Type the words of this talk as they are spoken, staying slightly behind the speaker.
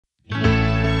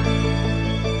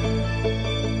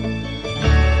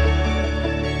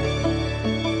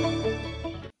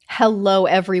Hello,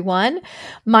 everyone.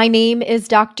 My name is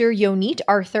Dr. Yonit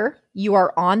Arthur. You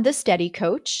are on the Steady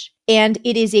Coach, and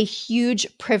it is a huge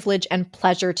privilege and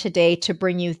pleasure today to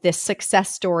bring you this success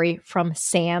story from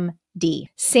Sam D.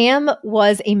 Sam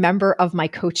was a member of my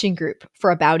coaching group for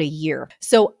about a year.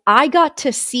 So I got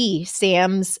to see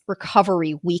Sam's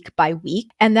recovery week by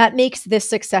week, and that makes this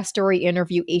success story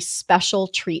interview a special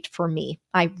treat for me.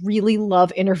 I really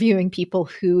love interviewing people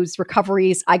whose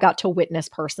recoveries I got to witness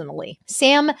personally.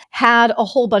 Sam had a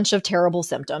whole bunch of terrible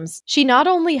symptoms. She not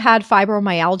only had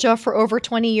fibromyalgia for over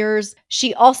 20 years,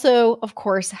 she also, of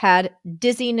course, had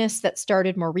dizziness that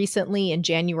started more recently in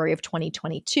January of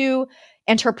 2022.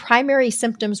 And her primary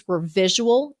symptoms were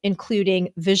visual, including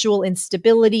visual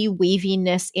instability,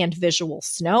 waviness, and visual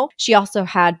snow. She also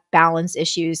had balance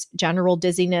issues, general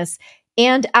dizziness,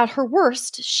 and at her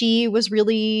worst, she was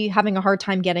really having a hard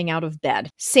time getting out of bed.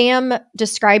 Sam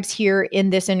describes here in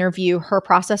this interview her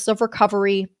process of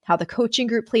recovery, how the coaching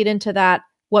group played into that,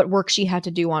 what work she had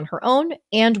to do on her own,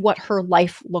 and what her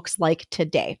life looks like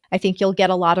today. I think you'll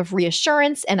get a lot of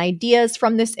reassurance and ideas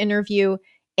from this interview.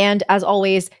 And as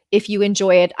always, if you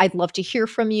enjoy it, I'd love to hear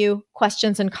from you.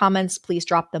 Questions and comments, please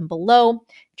drop them below.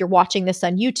 If you're watching this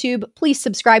on YouTube, please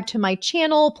subscribe to my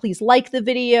channel. Please like the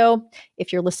video.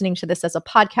 If you're listening to this as a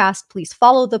podcast, please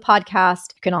follow the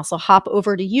podcast. You can also hop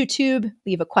over to YouTube,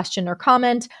 leave a question or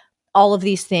comment. All of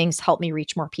these things help me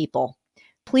reach more people.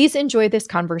 Please enjoy this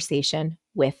conversation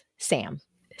with Sam.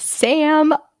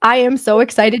 Sam, I am so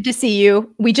excited to see you.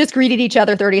 We just greeted each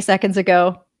other 30 seconds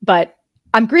ago, but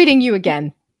I'm greeting you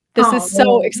again. This is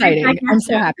so exciting. I'm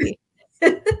so happy.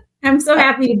 I'm so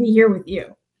happy to be here with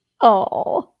you.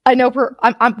 Oh, I know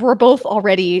we're both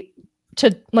already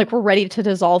we're ready to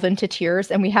dissolve into tears,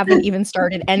 and we haven't even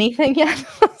started anything yet.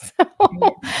 Tell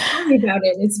me about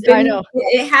it. I know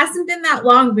it hasn't been that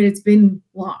long, but it's been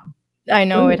long. I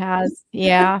know it has.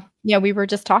 Yeah. Yeah. We were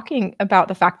just talking about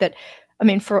the fact that, I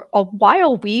mean, for a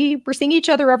while we were seeing each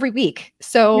other every week.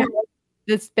 So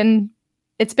it's been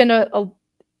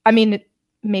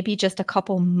maybe just a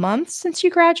couple months since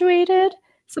you graduated,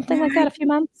 something like that, a few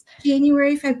months.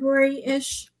 January,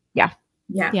 February-ish. Yeah.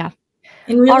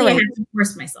 And really, I had to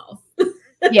force myself.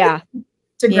 Yeah.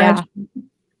 To graduate.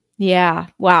 Yeah.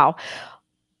 Wow.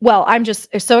 Well, I'm just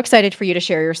so excited for you to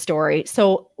share your story.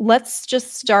 So let's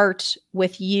just start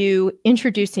with you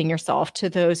introducing yourself to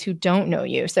those who don't know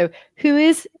you. So who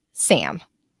is Sam?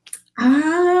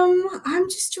 I'm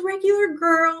just a regular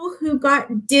girl who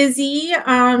got dizzy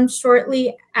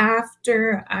shortly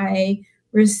after I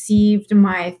received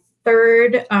my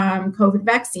third COVID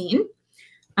vaccine.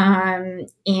 So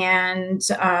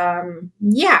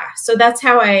that's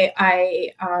how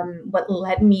what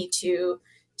led me to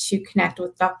connect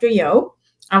with Dr. Yo,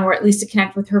 or at least to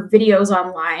connect with her videos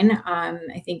online.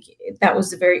 I think that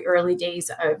was the very early days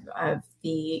of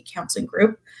the counseling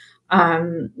group.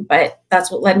 But that's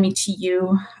what led me to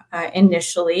you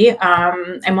initially.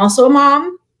 I'm also a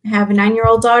mom. I have a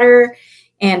 9-year-old daughter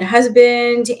and a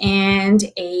husband and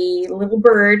a little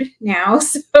bird now.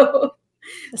 So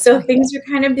things are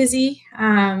kind of busy.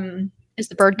 Is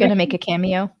the bird going to make a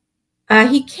cameo?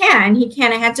 He can.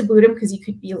 I had to boot him because he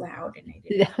could be loud, and I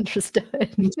didn't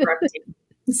understood. interrupt him.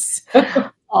 So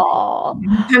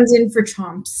he comes in for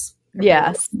chomps.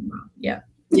 Yes. Yeah.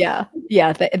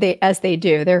 They as they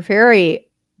do. They're very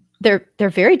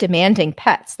demanding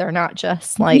pets. They're not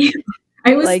just like.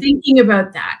 I was thinking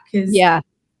about that because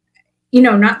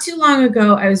not too long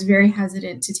ago I was very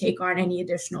hesitant to take on any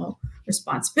additional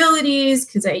responsibilities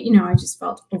because I just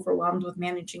felt overwhelmed with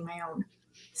managing my own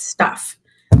stuff.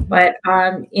 But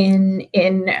in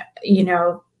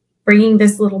bringing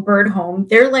this little bird home,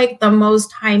 they're like the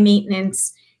most high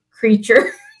maintenance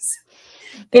creatures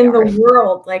in the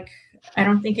world. Like, I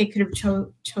don't think I could have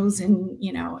chosen,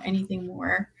 anything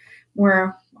more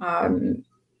work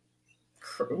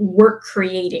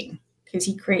creating, because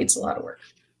he creates a lot of work.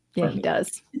 Yeah, he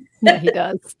does. Yeah, he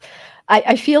does.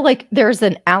 I feel like there's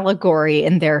an allegory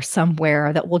in there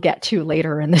somewhere that we'll get to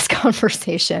later in this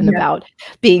conversation about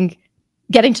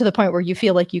getting to the point where you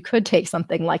feel like you could take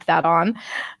something like that on.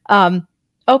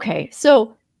 Okay,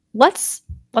 so let's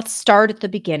start at the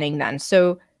beginning then.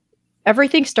 So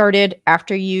everything started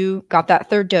after you got that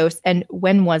third dose. And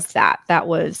when was that? That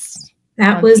was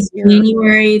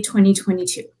January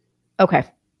 2022. Okay.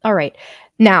 All right.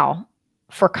 Now,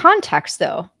 for context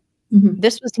though,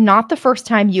 this was not the first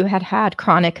time you had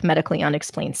chronic medically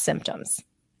unexplained symptoms.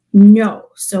 No.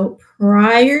 So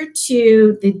prior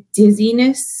to the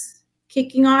dizziness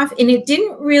kicking off, and it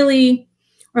didn't really,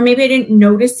 or maybe I didn't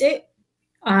notice it.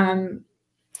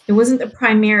 It wasn't the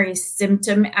primary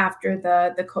symptom after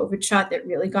the COVID shot that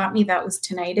really got me. That was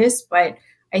tinnitus. But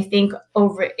I think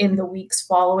over in the weeks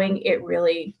following, it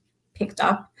really picked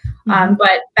up.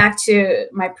 But back to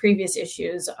my previous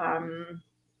issues,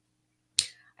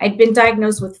 I'd been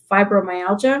diagnosed with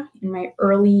fibromyalgia in my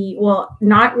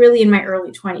not really in my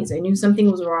early 20s. I knew something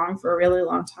was wrong for a really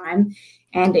long time.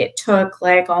 And it took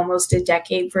like almost a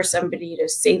decade for somebody to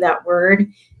say that word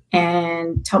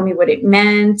and tell me what it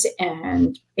meant.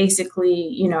 And basically,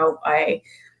 you know, I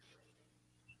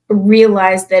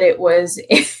realized that it was,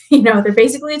 you know, they're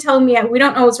basically telling me, we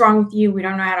don't know what's wrong with you. We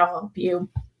don't know how to help you.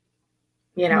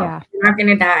 You know, you're not going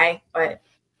to die, but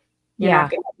you're not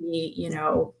going to be, you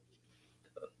know,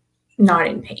 not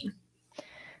in pain.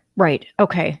 Right.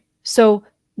 Okay. So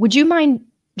would you mind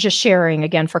just sharing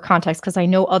again for context? Because I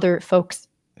know other folks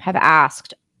have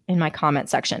asked in my comment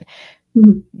section,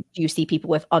 do you see people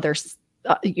with other,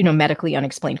 you know, medically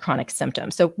unexplained chronic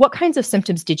symptoms? So what kinds of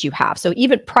symptoms did you have? So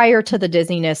even prior to the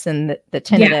dizziness and the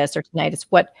tinnitus or tinnitus,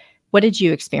 what did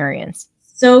you experience?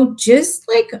 So just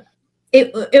like,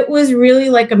 it was really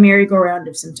like a merry-go-round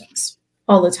of symptoms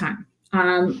all the time.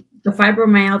 The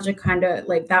fibromyalgia kind of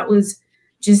like, that was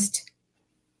just,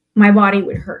 my body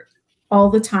would hurt all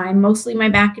the time, mostly my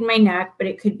back and my neck, but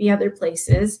it could be other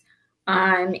places.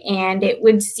 And it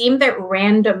would seem that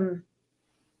random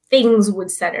things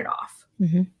would set it off.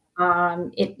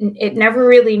 It never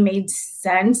really made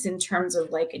sense in terms of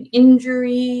like an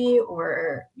injury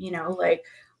or, you know, like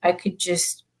I could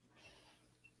just,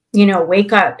 you know,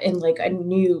 wake up and like a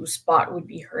new spot would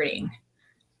be hurting.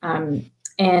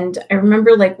 And I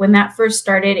remember like when that first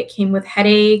started, it came with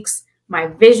headaches. My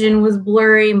vision was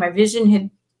blurry. My vision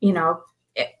had, you know,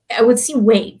 I would see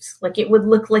waves. Like it would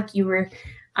look like you were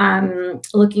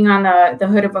looking on the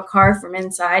hood of a car from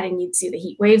inside and you'd see the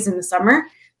heat waves in the summer.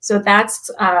 So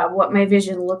that's what my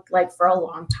vision looked like for a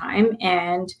long time.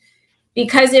 And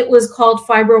because it was called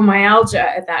fibromyalgia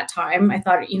at that time, I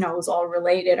thought, you know, it was all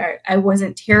related. I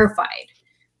wasn't terrified.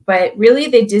 But really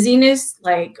the dizziness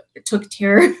like took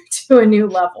terror to a new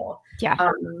level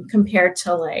compared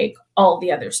to like all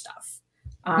the other stuff.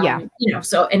 You know,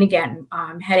 so, and again,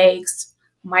 headaches,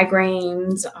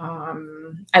 migraines,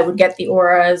 I would get the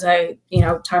auras. You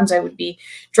know, times I would be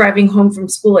driving home from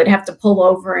school, I'd have to pull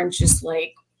over and just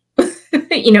like,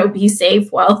 you know, be safe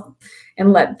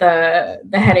and let the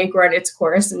headache run its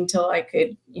course until I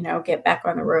could, you know, get back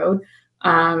on the road.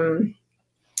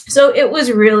 So it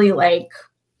was really like,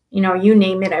 you know, you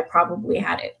name it, I probably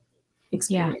had it,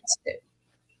 experienced it.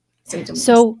 Symptoms.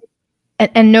 So,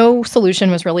 and no solution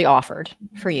was really offered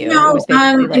for you. No,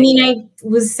 I mean, I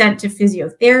was sent to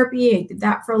physiotherapy. I did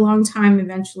that for a long time.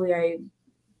 Eventually I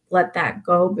let that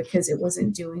go because it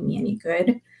wasn't doing me any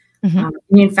good. And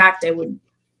in fact, I would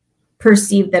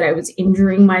perceive that I was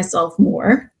injuring myself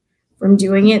more from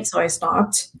doing it. So I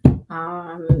stopped.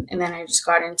 And then I just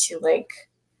got into like,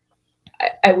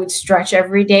 I would stretch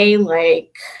every day,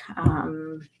 like,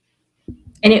 and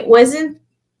it wasn't,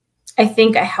 I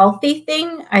think, a healthy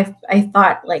thing. I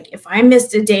thought like, if I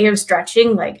missed a day of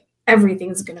stretching, like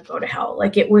everything's going to go to hell.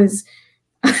 Like it was,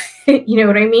 you know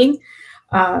what I mean?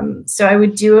 So I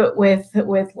would do it with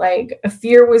like a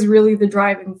fear was really the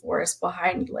driving force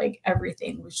behind like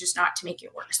everything, was just not to make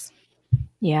it worse.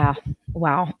 Yeah.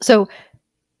 Wow. So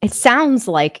it sounds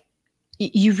like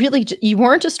you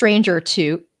weren't a stranger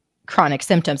to chronic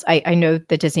symptoms. I know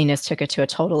the dizziness took it to a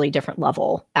totally different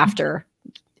level after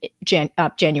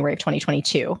January of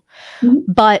 2022,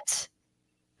 but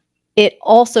it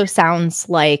also sounds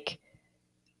like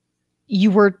you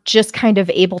were just kind of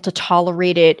able to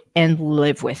tolerate it and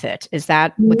live with it. Would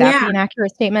that be an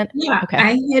accurate statement? Yeah. Okay.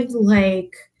 I had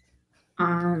like,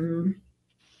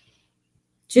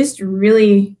 just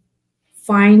really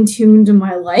fine-tuned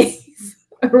my life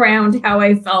around how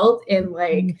I felt, and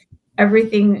like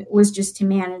everything was just to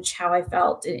manage how I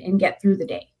felt and get through the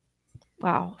day.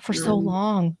 Wow. For so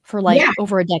long, for like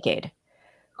over a decade.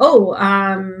 Oh,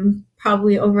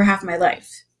 probably over half my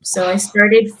life. So I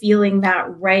started feeling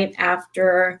that right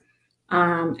after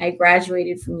I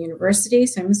graduated from university.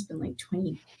 So I must have been like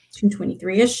 22,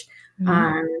 23-ish.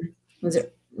 Was,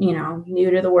 you know,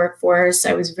 new to the workforce.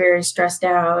 I was very stressed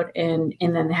out, and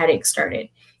then the headache started.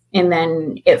 And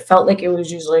then it felt like it was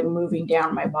just like moving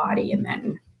down my body, and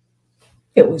then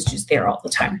it was just there all the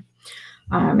time.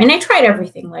 And I tried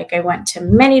everything. Like I went to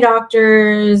many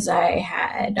doctors. I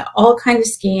had all kinds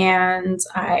of scans.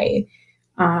 I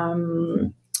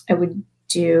would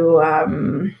do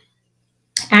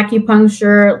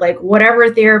acupuncture, like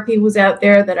whatever therapy was out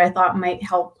there that I thought might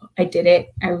help, I did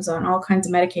it. I was on all kinds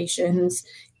of medications,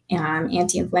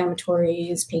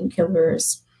 anti-inflammatories,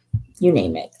 painkillers, you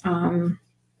name it.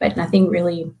 But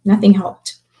nothing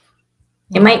helped.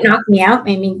 It might knock me out,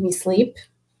 might make me sleep.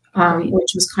 Right.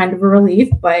 which was kind of a relief,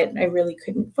 but I really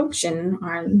couldn't function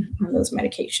on those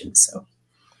medications. So,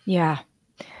 Yeah.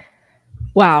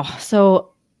 Wow.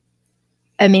 So,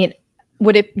 I mean,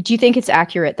 do you think it's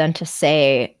accurate then to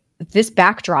say this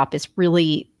backdrop is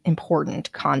really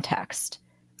important context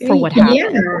for what yeah,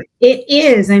 happened? it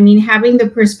is. I mean, having the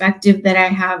perspective that I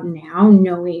have now,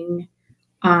 knowing,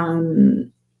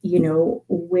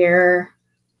 where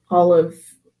all of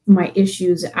my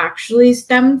issues actually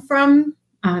stem from,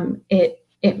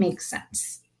 it makes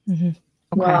sense. Mm-hmm. Okay.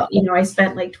 Well, I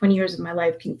spent like 20 years of my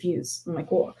life confused. I'm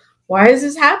like, well, why is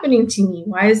this happening to me?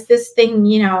 Why is this thing,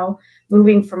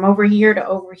 moving from over here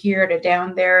to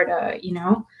down there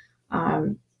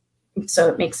so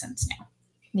it makes sense now.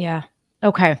 Yeah.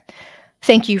 Okay.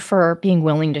 Thank you for being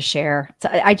willing to share. So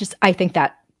I think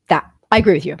that I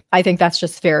agree with you. I think that's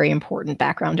just very important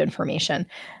background information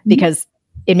because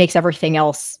it makes everything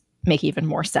else make even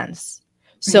more sense.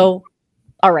 So,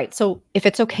 all right. So if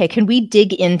it's okay, can we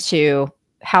dig into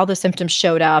how the symptoms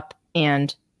showed up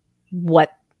and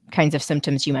what kinds of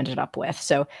symptoms you ended up with?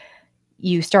 So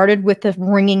you started with the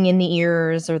ringing in the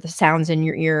ears or the sounds in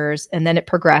your ears, and then it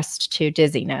progressed to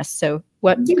dizziness. So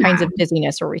what kinds Yeah. of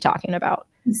dizziness are we talking about?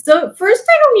 So at first,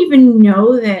 I don't even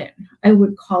know that I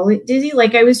would call it dizzy.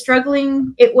 Like I was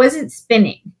struggling. It wasn't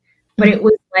spinning, but it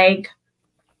was like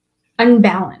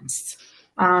unbalanced.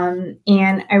 And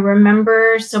I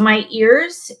remember, so my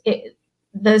ears,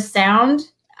 the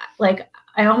sound, like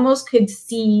I almost could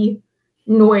see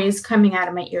noise coming out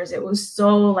of my ears. It was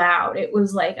so loud. It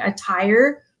was like a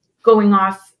tire going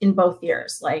off in both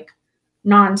ears, like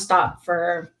nonstop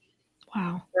for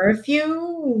a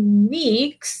few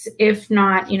weeks, if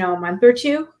not, a month or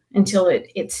two, until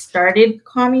it started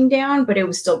calming down, but it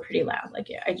was still pretty loud. Like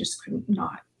I just could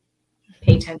not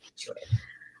pay attention to it.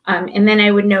 And then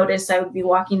I would notice I would be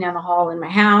walking down the hall in my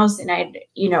house and I'd,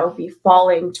 be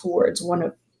falling towards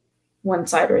one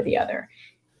side or the other.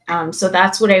 So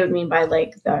that's what I would mean by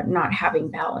like the not having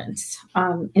balance.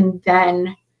 And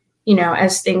then,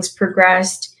 as things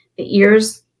progressed, the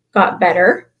ears got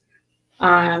better.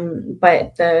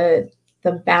 But the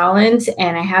balance,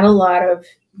 and I had a lot of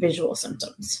visual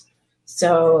symptoms.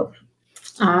 So,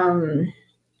 I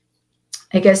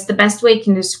guess the best way I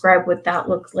can describe what that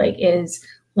looked like is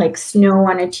like snow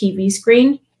on a TV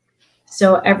screen.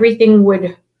 So everything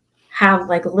would have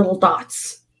like little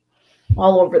dots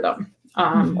all over them.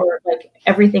 Or like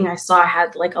everything I saw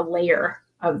had like a layer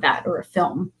of that or a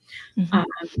film.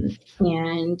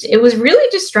 And it was really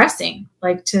distressing,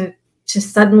 like to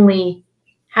suddenly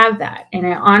have that. And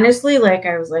I honestly,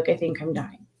 I was like, I think I'm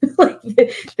dying. Like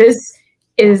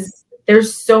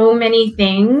there's so many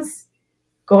things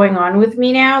going on with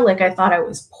me now. Like I thought I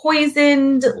was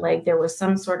poisoned, like there was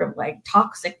some sort of like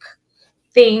toxic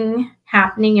thing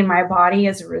happening in my body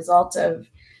as a result of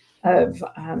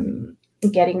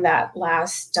getting that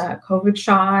last COVID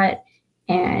shot.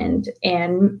 And,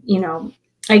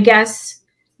 I guess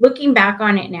looking back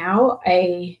on it now,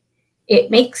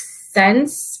 it makes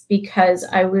sense because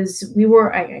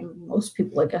most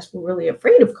people, I guess, were really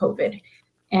afraid of COVID.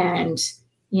 And,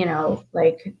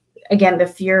 again, the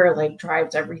fear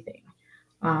drives everything.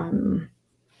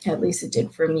 At least it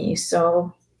did for me.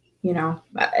 So,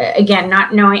 again,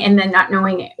 not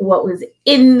knowing what was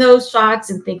in those shots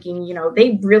and thinking,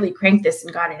 they really cranked this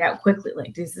and got it out quickly.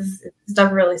 Like, is this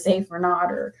stuff really safe or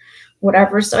not, or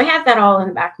whatever. So I had that all in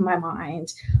the back of my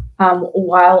mind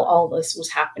while all this was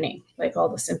happening. Like all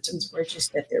the symptoms were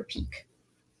just at their peak.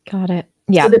 Got it.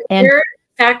 Yeah. So the fear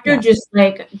factor just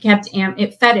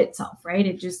it fed itself, right?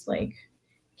 It just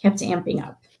kept amping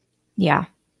up. Yeah.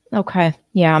 Okay.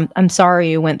 Yeah. I'm sorry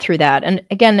you went through that. And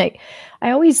again,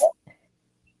 I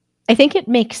think it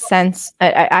makes sense.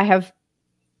 I have,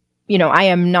 I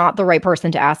am not the right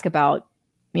person to ask about,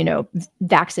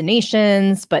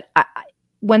 vaccinations, but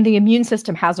when the immune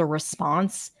system has a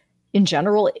response in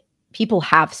general, people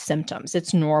have symptoms.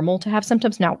 It's normal to have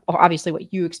symptoms. Now, obviously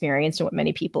what you experienced and what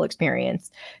many people experience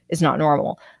is not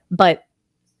normal, but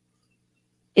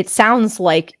it sounds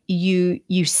like you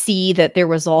see that there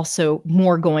was also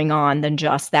more going on than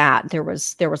just that. There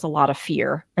was a lot of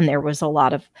fear and there was a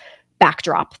lot of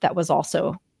backdrop that was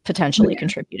also potentially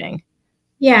contributing.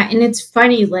 Yeah. And it's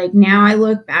funny, now I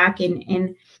look back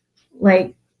and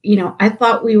I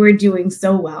thought we were doing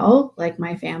so well, like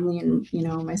my family and,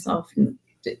 myself. And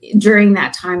during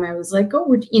that time, I was like,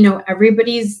 oh,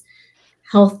 everybody's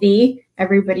healthy.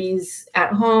 Everybody's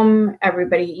at home.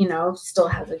 Everybody, still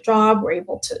has a job. We're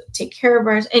able to take care of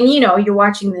ours. And, you're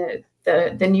watching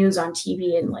the news on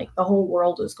TV and the whole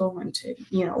world is going to,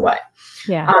 what.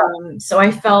 Yeah. So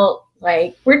I felt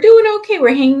like we're doing okay.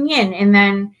 We're hanging in. And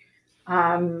then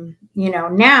You know,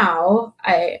 now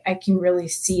I can really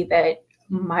see that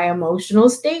my emotional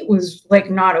state was like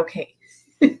not okay.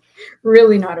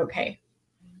 Really not okay.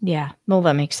 Yeah. Well,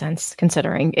 that makes sense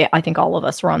considering I think all of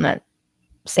us were on that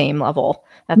same level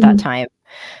at that Mhm. time.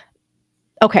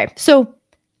 Okay. So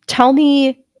tell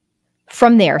me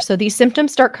from there. So these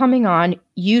symptoms start coming on.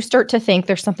 You start to think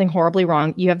there's something horribly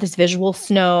wrong. You have this visual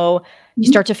snow. You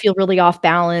Mhm. start to feel really off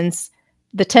balance.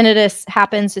 The tinnitus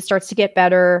happens. It starts to get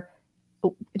better.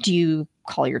 Do you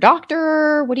call your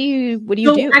doctor? What do you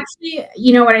So do? actually,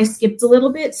 you know what, I skipped a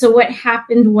little bit. So what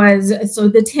happened was, so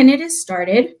the tinnitus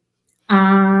started.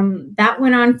 That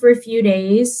went on for a few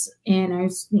days, and I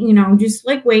was, you know, just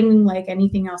like waiting like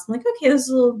anything else. I'm like, okay, this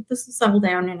will settle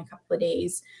down in a couple of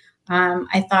days.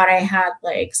 I thought I had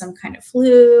like some kind of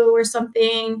flu or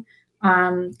something,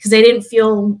 because I didn't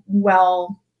feel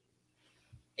well.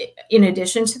 In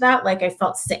addition to that, like I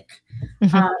felt sick.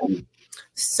 Mhm. Um,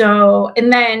 so,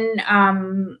 and then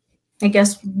I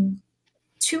guess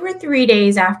 2 or 3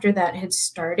 days after that had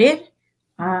started,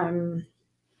 um,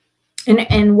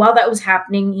 and while that was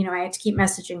happening, you know, I had to keep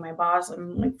messaging my boss.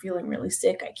 I'm like feeling really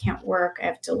sick. I can't work. I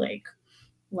have to like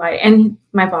lie. And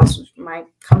my boss was, my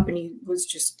company was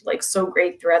just like so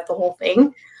great throughout the whole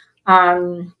thing.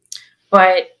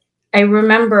 But I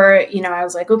remember, you know, I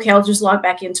was like, okay, I'll just log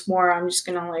back in tomorrow. I'm just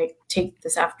gonna like take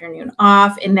this afternoon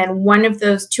off. And then one of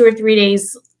those 2 or 3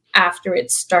 days after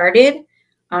it started,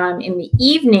 in the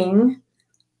evening,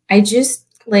 I just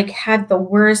like had the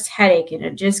worst headache, and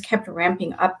it just kept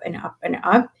ramping up and up and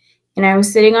up. And I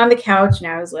was sitting on the couch and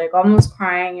I was like almost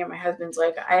crying. And my husband's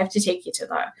like, I have to take you to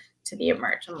the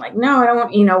emerge. I'm like, no, I don't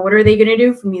want, you know, what are they gonna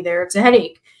do for me there? It's a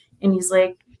headache. And he's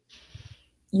like,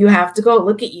 you have to go.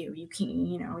 Look at you. You can't,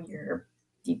 you know, you're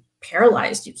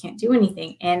paralyzed. You can't do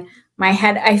anything. And my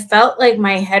head, I felt like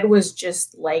my head was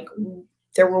just like,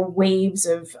 there were waves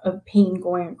of pain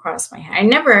going across my head. I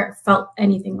never felt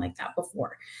anything like that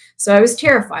before. So I was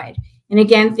terrified. And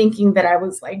again, thinking that I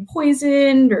was like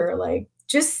poisoned or like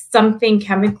just something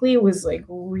chemically was like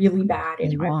really bad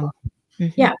in Really my wrong.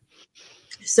 body. Mhm. Yeah.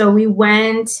 So we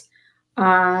went,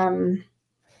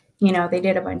 you know, they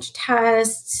did a bunch of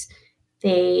tests.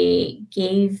 They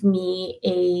gave me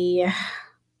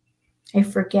I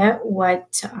forget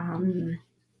what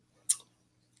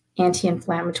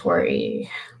anti-inflammatory,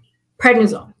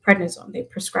 prednisone. They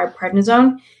prescribed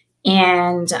prednisone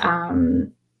and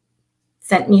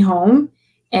sent me home.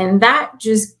 And that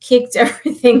just kicked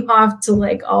everything off to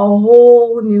like a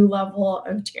whole new level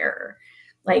of terror.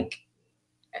 Like,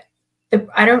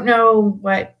 I don't know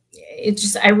what, it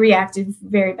just, I reacted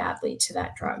very badly to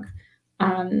that drug.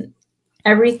 Um,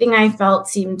 Everything I felt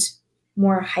seemed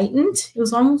more heightened. It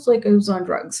was almost like I was on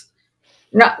drugs,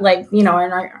 not like, you know,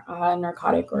 a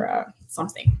narcotic or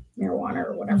something, marijuana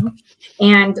or whatever. Mhm.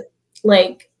 And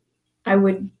like, I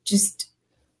would just,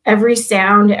 every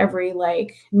sound, every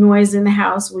like noise in the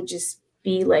house would just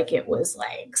be like, it was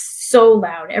like so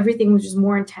loud. Everything was just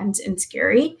more intense and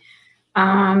scary.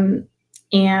 And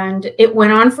it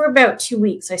went on for about 2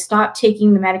 weeks. I stopped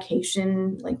taking the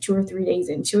medication like 2 or 3 days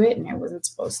into it, and I wasn't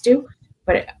supposed to.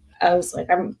 But I was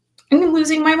like, I'm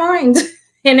losing my mind,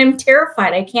 and I'm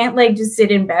terrified. I can't like just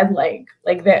sit in bed like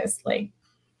this. Like,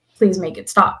 please make it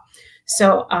stop.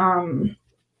 So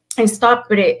I stopped,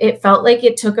 but it felt like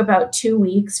it took about 2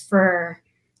 weeks for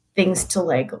things to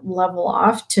like level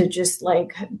off to just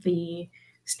like the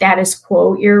status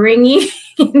quo ear ringing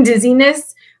and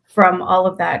dizziness from all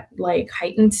of that like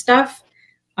heightened stuff.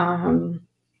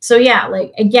 So yeah,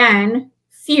 like again,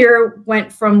 fear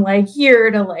went from like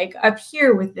here to like up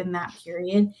here within that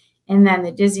period. And then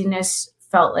the dizziness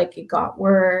felt like it got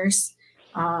worse.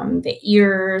 The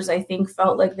ears, I think,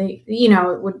 felt like they, you know,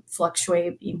 it would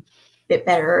fluctuate, be a bit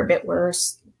better, a bit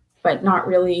worse, but not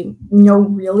really, no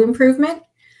real improvement.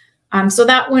 So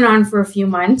that went on for a few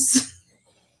months.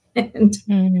 And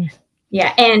Mm.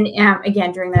 yeah, and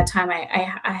again, during that time,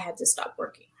 I had to stop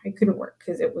working. I couldn't work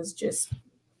because it was just,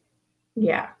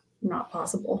 yeah, not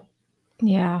possible.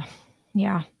 Yeah.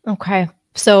 Yeah. Okay.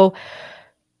 So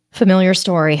familiar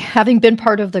story. Having been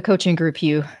part of the coaching group,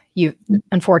 you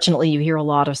unfortunately you hear a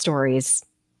lot of stories.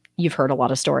 You've heard a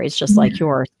lot of stories just like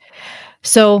yours.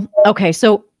 So, okay,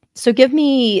 so give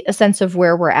me a sense of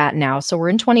where we're at now. So we're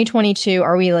in 2022.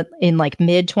 Are we in like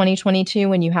mid 2022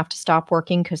 when you have to stop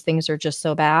working because things are just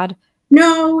so bad?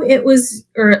 No, it was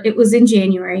in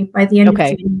January. By the end of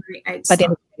Okay. January, I'd By the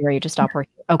end of stopped. the year, you just stop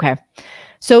working. Okay.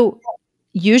 So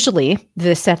usually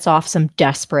this sets off some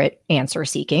desperate answer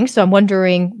seeking. So I'm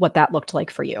wondering what that looked like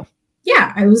for you.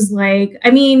 Yeah, I was like,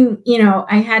 I mean, you know,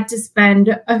 I had to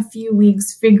spend a few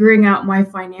weeks figuring out my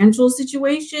financial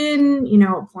situation, you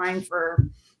know, applying for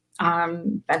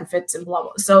benefits and blah,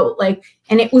 blah. So like,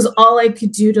 and it was all I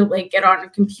could do to like get on a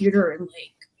computer and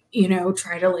like,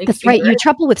 try to like That's right. figure You it had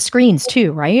trouble with screens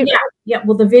too, right? Yeah. Yeah.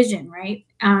 Well, the vision, right?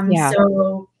 Yeah.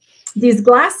 So these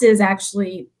glasses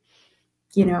actually,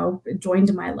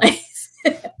 joined my life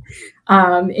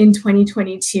in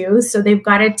 2022. So they've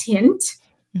got a tint.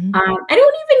 Mhm. I don't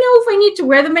even know if I need to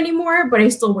wear them anymore, but I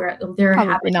still wear them. They're a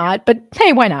Probably habit. not, but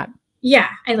hey, why not? Yeah,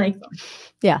 I like them.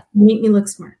 Yeah. Make me look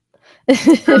smart.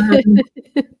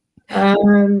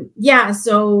 Yeah.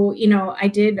 So,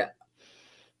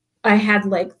 I had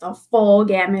like the full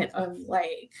gamut of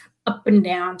like up and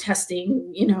down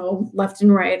testing, left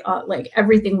and right, like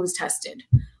everything was tested.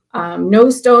 No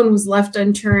stone was left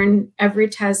unturned. Every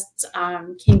test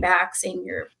came back saying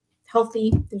you're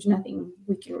healthy. There's nothing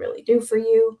we can really do for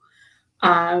you.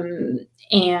 And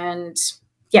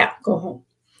yeah, go home.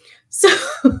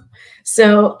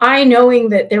 So I, knowing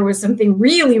that there was something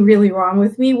really, really wrong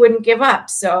with me, wouldn't give up.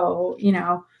 So,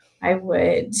 I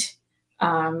would,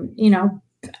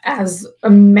 as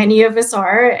many of us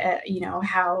are,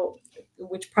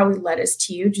 which probably led us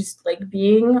to you, just like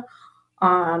being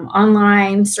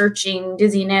online, searching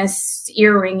dizziness,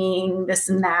 ear ringing, this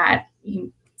and that.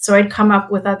 So I'd come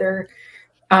up with other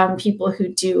people who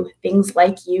do things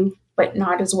like you, but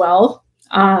not as well.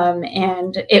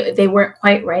 And they weren't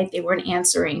quite right. They weren't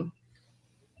answering,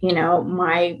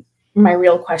 my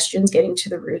real questions, getting to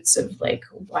the roots of like,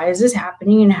 why is this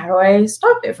happening and how do I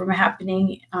stop it from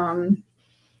happening? And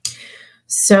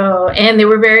they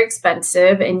were very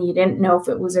expensive, and you didn't know if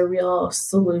it was a real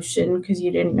solution because you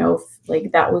didn't know if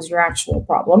like that was your actual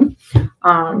problem.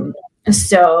 But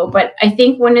I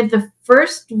think one of the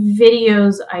first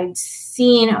videos I'd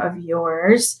seen of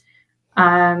yours,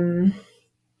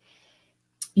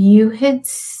 you had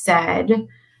said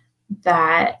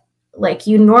that like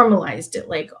you normalized it,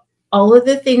 like all of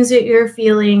the things that you're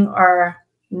feeling are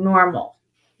normal.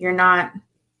 You're not,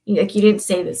 like, you didn't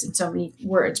say this in so many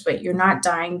words, but you're not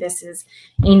dying. This is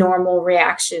a normal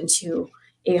reaction to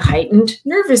a heightened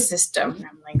nervous system. And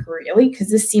I'm like, really? Because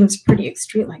this seems pretty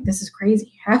extreme. Like, this is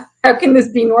crazy. How can this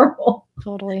be normal?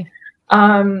 Totally.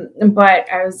 But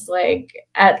I was like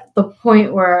at the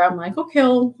point where I'm like, okay,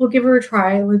 we'll give her a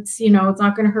try. Let's, it's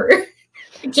not going to hurt.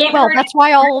 Well, that's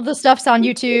why all of the stuff's on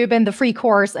YouTube and the free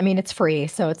course. I mean, it's free.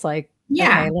 So it's like,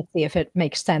 yeah, okay, let's see if it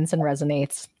makes sense and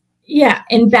resonates. Yeah.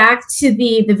 And back to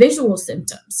the visual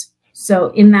symptoms. So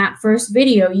in that first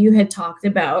video, you had talked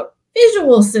about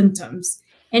visual symptoms,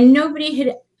 and nobody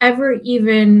had ever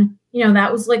even,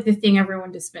 that was like the thing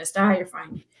everyone dismissed. You're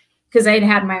fine. Because I'd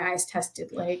had my eyes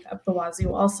tested like up the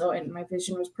wazoo also, and my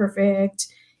vision was perfect.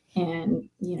 And,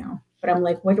 but I'm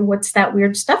like, what's that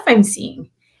weird stuff I'm seeing?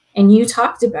 And you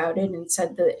talked about it and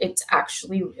said that it's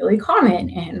actually really common.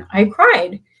 And I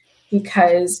cried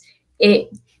because I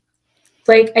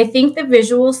think the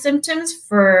visual symptoms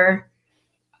for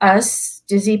us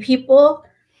dizzy people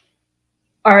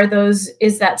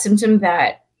is that symptom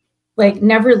that like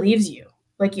never leaves you.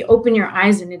 Like you open your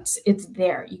eyes and it's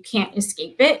there. You can't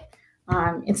escape it.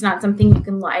 It's not something you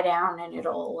can lie down and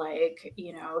it'll like,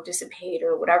 dissipate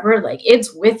or whatever. Like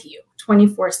it's with you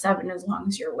 24/7 as long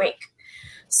as you're awake.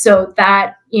 So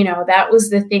that, that was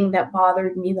the thing that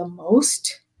bothered me the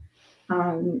most.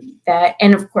 And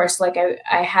of course, like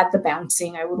I had the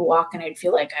bouncing, I would walk and I'd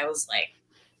feel like I was like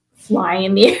flying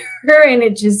in the air, and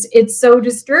it's so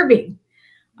disturbing,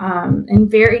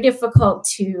 and very difficult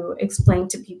to explain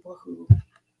to people who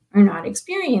are not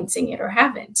experiencing it or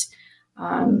haven't.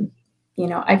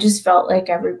 I just felt like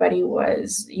everybody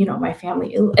was, my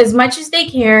family, as much as they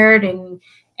cared and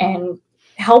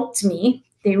helped me,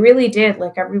 they really did.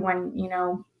 Like everyone,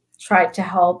 tried to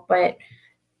help, but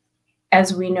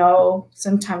as we know,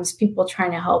 sometimes people trying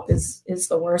to help is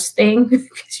the worst thing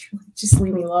because you're like, just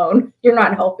leave me alone. You're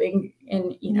not helping.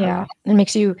 And, yeah, it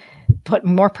makes you put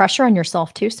more pressure on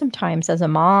yourself too, sometimes as a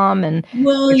mom. And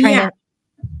yeah,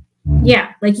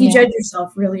 like you judge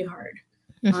yourself really hard.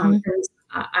 Mm-hmm.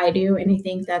 I do. And I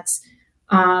think that's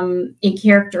a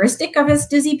characteristic of us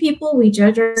dizzy people. We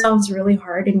judge ourselves really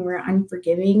hard and we're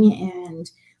unforgiving,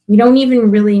 and we don't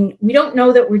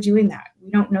know that we're doing that. We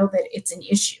don't know that it's an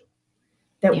issue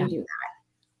that we do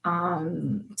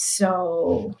that.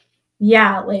 So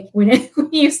yeah, like when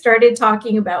you started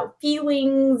talking about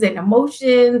feelings and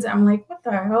emotions, I'm like, what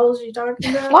the hell is she talking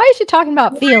about? Why is she talking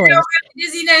about feelings?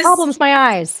 Dizziness. Problems, my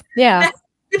eyes. Yeah.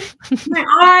 My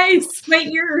eyes, my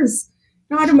ears,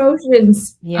 not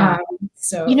emotions. Yeah.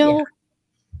 So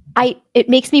it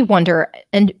makes me wonder,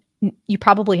 and you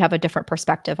probably have a different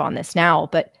perspective on this now,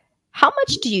 but how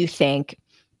much do you think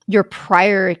your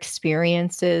prior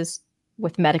experiences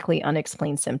with medically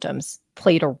unexplained symptoms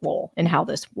played a role in how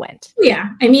this went. Yeah.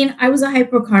 I mean, I was a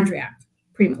hypochondriac.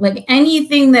 Like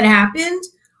anything that happened,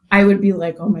 I would be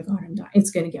like, oh my God, I'm dying.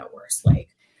 It's going to get worse.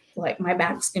 Like my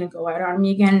back's going to go out on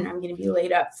me again, and I'm going to be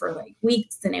laid up for like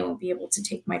weeks, and I won't be able to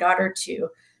take my daughter to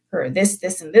her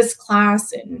this, and this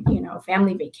class. And, you know,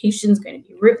 family vacation's going to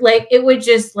be like, it would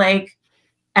just like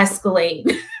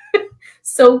escalate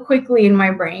so quickly in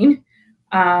my brain.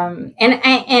 And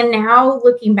now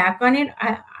looking back on it,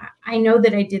 I know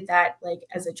that I did that like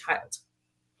as a child,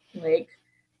 like,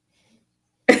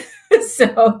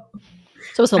 so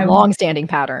it's a long-standing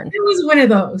pattern. It was one of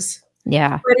those.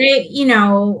 Yeah. But you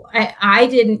know, I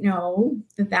didn't know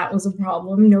that was a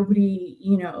problem. Nobody,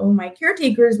 you know, my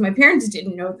caretakers, my parents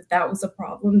didn't know that was a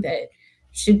problem that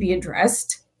should be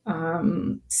addressed.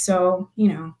 So, you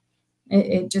know,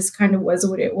 it just kind of was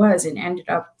what it was, and ended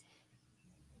up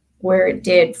where it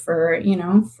did for, you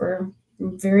know, for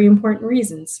very important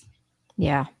reasons.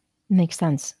 Yeah, makes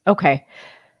sense. Okay.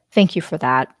 Thank you for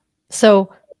that.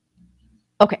 So,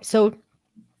 okay. So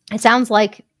it sounds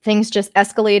like things just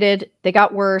escalated. They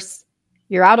got worse.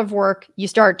 You're out of work. You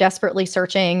start desperately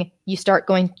searching. You start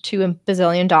going to a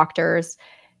bazillion doctors.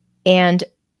 And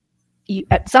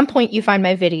at some point you find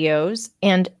my videos.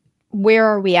 And where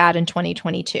are we at in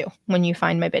 2022 when you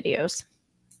find my videos?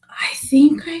 I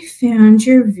think I found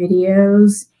your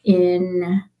videos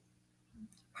in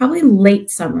probably late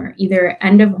summer, either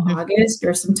end of August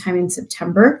or sometime in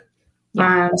September.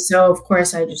 Yeah. So of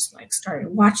course I just like started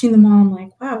watching them all. I'm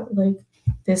like, wow, like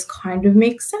this kind of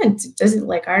makes sense. It doesn't,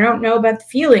 like, I don't know about the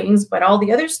feelings, but all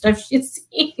the other stuff she's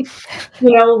seeing,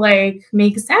 you know, like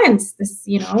makes sense. This,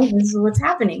 you know, this is what's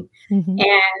happening.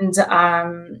 And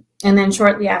then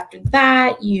shortly after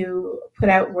that, you put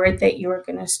out word that you were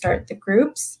going to start the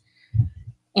groups.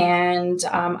 And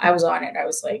I was on it. I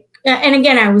was like, and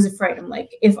again, I was afraid. I'm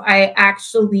like, if I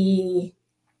actually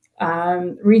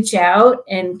reach out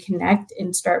and connect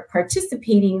and start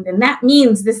participating, then that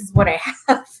means this is what I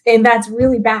have. And that's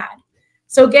really bad.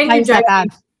 So again, why is that bad?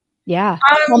 Yeah.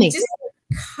 Just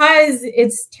because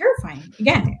it's terrifying.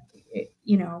 Again,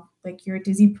 you know, like you're a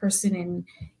dizzy person,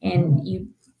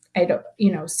 and I don't,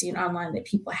 you know, seen online that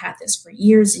people had this for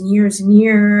years and years and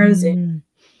years. And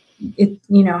it,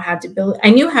 you know,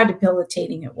 I knew how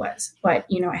debilitating it was, but,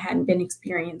 you know, I hadn't been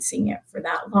experiencing it for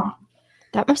that long.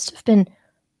 That must have been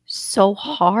so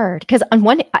hard. Because on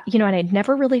one, you know, and I'd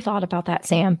never really thought about that,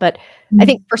 Sam, but I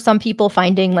think for some people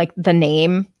finding like the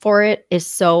name for it is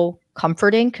so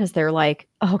comforting, because they're like,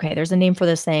 oh, okay, there's a name for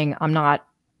this thing. I'm not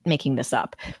making this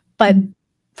up. But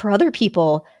for other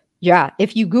people, yeah,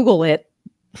 if you Google it,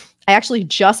 I actually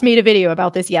just made a video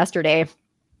about this yesterday,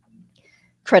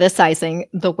 criticizing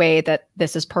the way that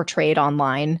this is portrayed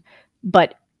online.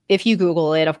 But if you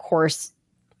Google it, of course,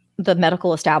 the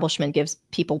medical establishment gives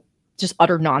people just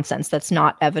utter nonsense that's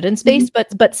not evidence-based,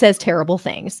 but says terrible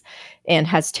things and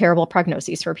has terrible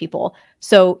prognoses for people.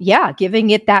 So yeah, giving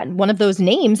it that one of those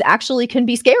names actually can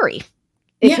be scary.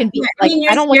 It can be like,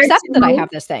 I don't accept that I have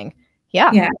this thing.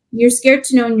 Yeah. Yeah. You're scared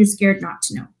to know, and you're scared not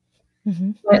to know.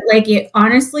 But like,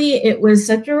 honestly, it was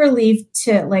such a relief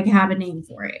to like have a name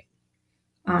for it.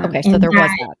 Okay, so there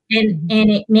was that. And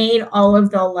it made all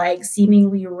of the like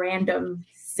seemingly random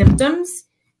symptoms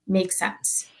make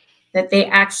sense, that they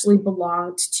actually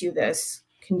belonged to this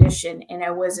condition. And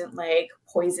I wasn't like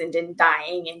poisoned and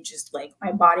dying, and just like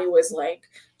my body was like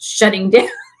shutting down.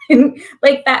 And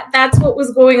like that's what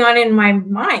was going on in my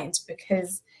mind,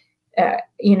 because,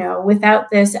 you know, without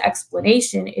this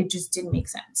explanation, it just didn't make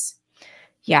sense.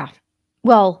 Yeah.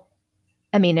 Well,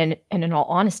 I mean, and in all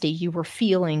honesty, you were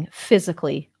feeling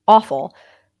physically awful.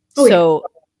 Oh, so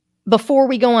before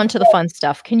we go on to the fun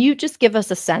stuff, can you just give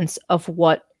us a sense of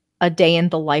what a day in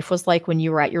the life was like when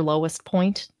you were at your lowest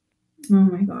point? Oh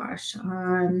my gosh.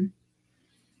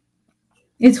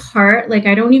 It's hard. Like,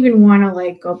 I don't even want to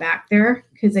like go back there,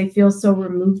 because I feel so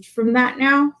removed from that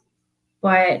now.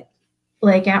 But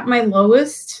like at my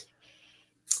lowest,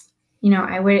 you know,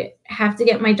 I would have to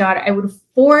get my daughter. I would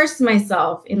force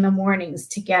myself in the mornings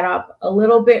to get up a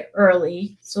little bit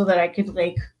early so that I could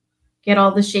like get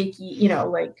all the shaky, you know,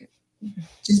 like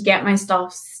just get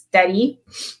myself steady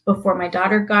before my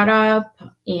daughter got up.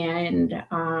 And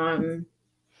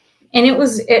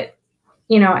it,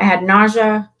 you know, I had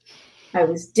nausea. I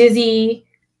was dizzy.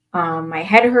 My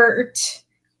head hurt.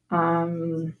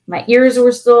 My ears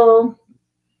were still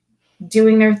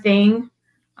doing their thing.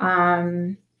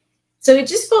 So it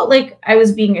just felt like I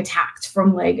was being attacked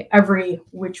from like every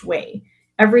which way.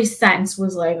 Every sense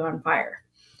was like on fire.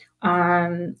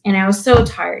 And I was so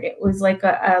tired. It was like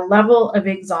a level of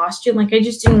exhaustion. Like I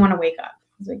just didn't want to wake up.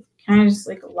 I was like, can I just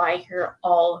like lie here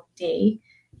all day?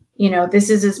 You know, this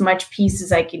is as much peace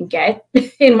as I can get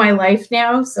in my life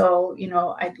now. So, you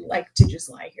know, I'd like to just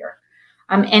lie here.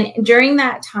 And during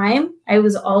that time, I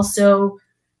was also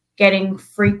getting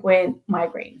frequent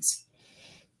migraines.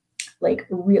 Like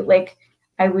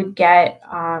I would get,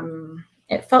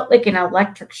 it felt like an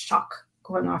electric shock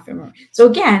going off in my. So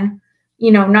again,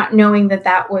 you know, not knowing that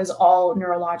that was all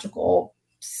neurological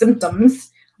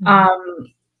symptoms,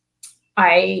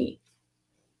 I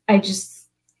just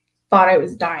thought I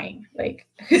was dying. Like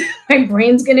my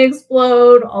brain's going to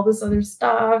explode, all this other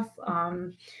stuff.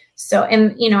 So,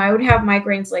 and, you know, I would have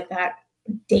migraines like that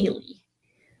daily,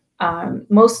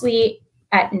 mostly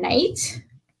at night.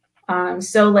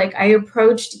 So like I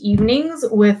approached evenings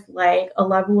with like a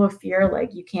level of fear,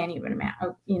 like you can't even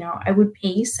imagine. You know, I would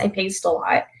pace. I paced a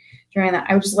lot during that.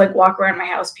 I would just like walk around my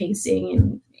house pacing,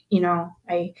 and, you know,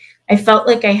 I felt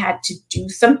like I had to do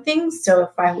something. So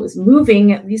if I was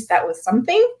moving, at least that was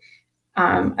something,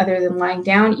 other than lying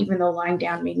down, even though lying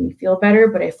down made me feel better,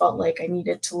 but I felt like I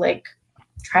needed to like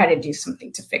try to do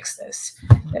something to fix this.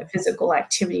 That physical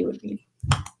activity would be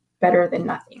better than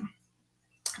nothing.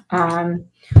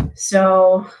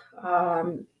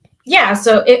 Yeah,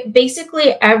 so it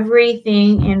basically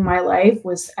everything in my life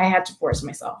was, I had to force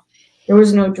myself. There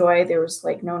was no joy. There was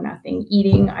like no nothing.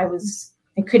 Eating, I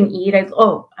couldn't eat.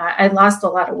 I lost a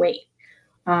lot of weight.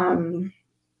 I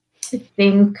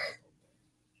think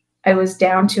I was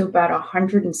down to about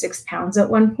 106 pounds at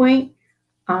one point.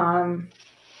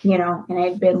 You know, and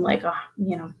I'd been like,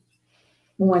 you know,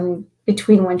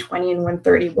 between 120 and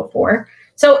 130 before.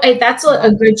 So that's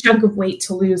a good chunk of weight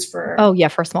to lose for. Oh yeah,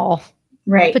 for a small,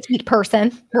 right, petite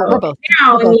person. We're both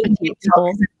petite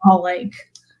people. All like,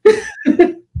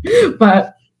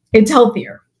 but it's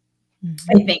healthier,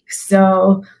 I think.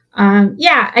 So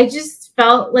yeah, I just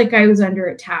felt like I was under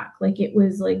attack. Like it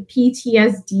was like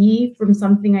PTSD from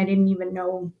something I didn't even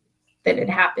know that had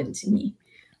happened to me.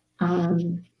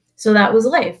 So that was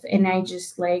life. And I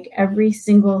just like every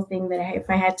single thing that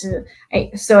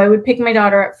so I would pick my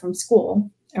daughter up from school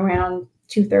around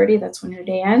 2:30. That's when her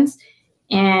day ends.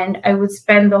 And I would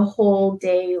spend the whole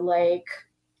day, like,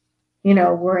 you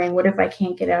know, worrying, what if I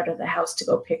can't get out of the house to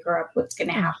go pick her up? What's going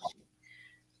to happen?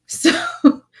 So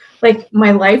like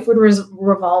my life would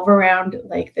revolve around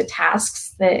like the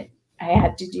tasks that I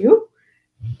had to do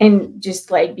and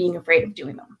just like being afraid of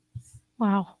doing them.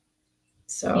 Wow.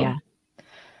 So yeah.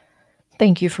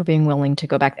 Thank you for being willing to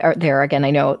go back there again. I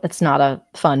know it's not a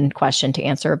fun question to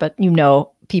answer, but you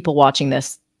know, people watching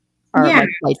this are like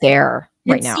right there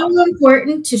right now. It's so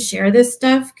important to share this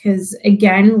stuff because,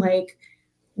 again, like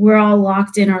we're all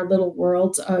locked in our little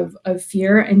worlds of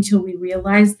fear until we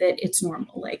realize that it's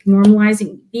normal. Like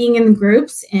normalizing being in the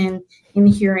groups and in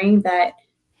hearing that,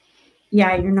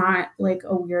 yeah, you're not like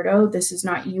a weirdo. This is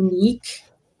not unique.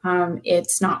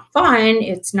 It's not fun.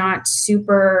 It's not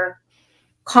super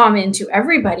common to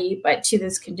everybody, but to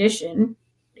this condition,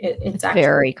 it's actually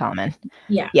very common.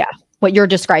 Yeah. Yeah. What you're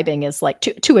describing is like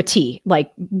to a T,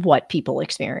 like what people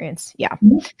experience. Yeah.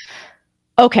 Mm-hmm.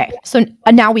 Okay. So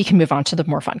now we can move on to the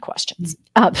more fun questions.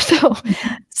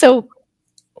 So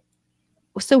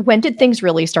when did things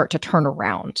really start to turn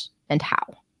around and how?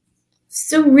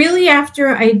 So really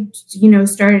after I, you know,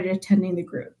 started attending the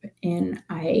group and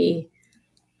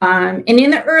and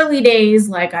in the early days,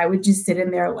 like I would just sit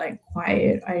in there like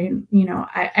quiet.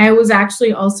 I was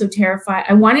actually also terrified.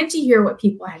 I wanted to hear what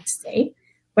people had to say,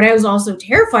 but I was also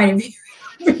terrified of hearing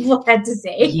what people had to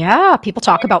say. Yeah. People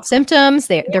talk about symptoms,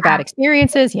 their bad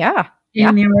experiences. Yeah.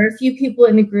 And there were a few people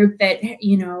in the group that,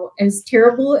 you know, as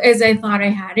terrible as I thought I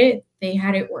had it, they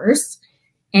had it worse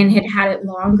and had it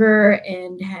longer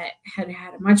and had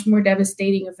a much more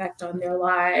devastating effect on their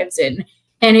lives.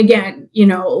 And again, you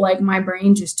know, like my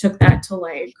brain just took that to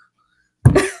like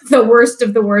the worst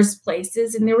of the worst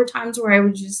places. And there were times where I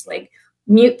would just like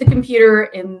mute the computer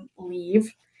and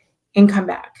leave and come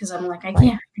back. Cause I'm like, I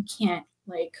can't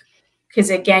like,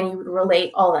 cause again, you would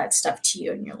relate all that stuff to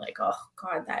you and you're like, oh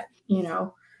God, that, you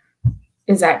know,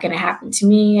 is that going to happen to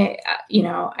me? You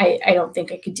know, I don't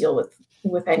think I could deal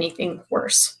with anything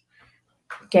worse,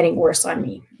 getting worse on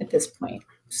me at this point.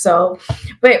 So,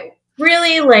 but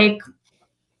really like,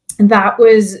 that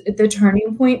was the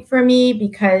turning point for me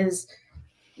because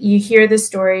you hear the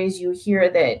stories, you hear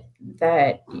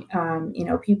that you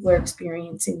know, people are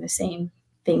experiencing the same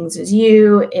things as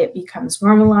you. It becomes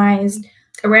normalized.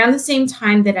 Around the same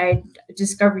time that I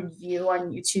discovered you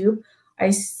on YouTube,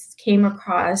 I came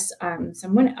across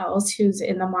someone else who's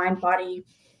in the mind-body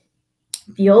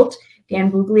field,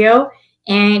 Dan Buglio,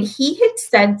 and he had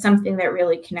said something that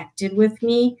really connected with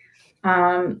me.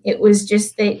 It was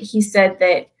just that he said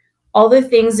that all the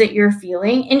things that you're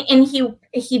feeling. And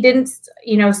he didn't,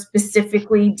 you know,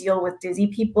 specifically deal with dizzy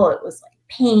people. It was like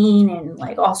pain and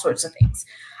like all sorts of things.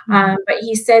 But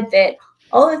he said that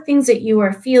all the things that you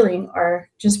are feeling are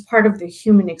just part of the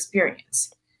human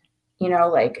experience. You know,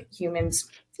 like humans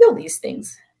feel these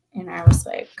things. And I was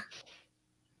like,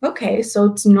 okay, so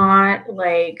it's not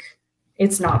like,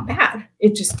 it's not bad.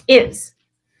 It just is.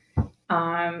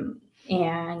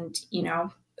 And, you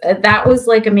know, that was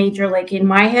like a major, like in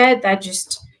my head,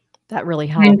 that really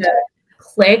helped.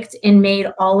 Clicked and made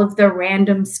all of the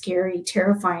random, scary,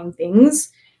 terrifying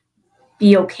things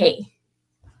be okay.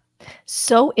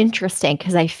 So interesting,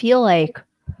 because I feel like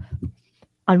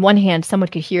on one hand, someone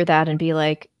could hear that and be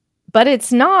like, but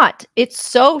it's not. It's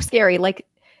so scary. Like,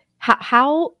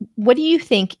 what do you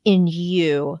think in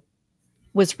you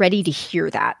was ready to hear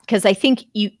that? Because I think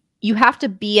you have to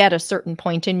be at a certain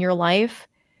point in your life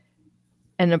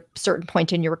and a certain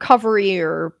point in your recovery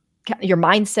or your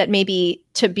mindset maybe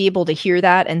to be able to hear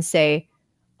that and say,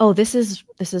 oh, this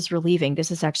is relieving.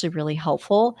 This is actually really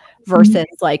helpful versus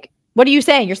like, what are you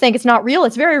saying? You're saying it's not real.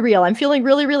 It's very real. I'm feeling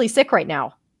really, really sick right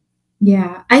now.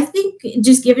 Yeah. I think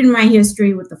just given my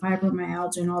history with the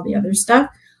fibromyalgia and all the other stuff,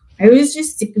 I was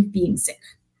just sick of being sick.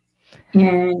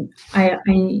 And I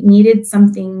needed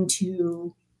something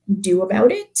to do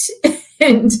about it.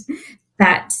 And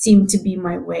that seemed to be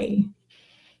my way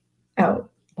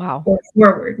out. Wow. Or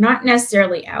forward, not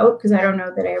necessarily out, because I don't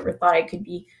know that I ever thought I could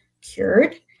be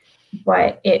cured,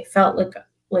 but it felt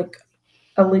like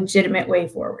a legitimate way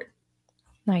forward.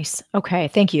 Nice. Okay.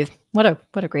 Thank you. What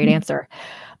a great answer.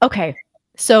 Okay.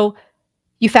 So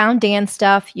you found Dan's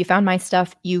stuff, you found my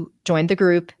stuff, you joined the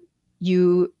group,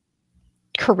 you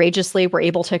courageously were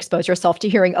able to expose yourself to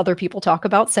hearing other people talk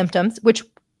about symptoms, which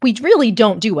we really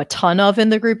don't do a ton of in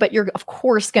the group, but you're of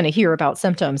course going to hear about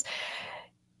symptoms.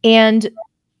 And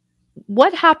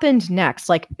what happened next?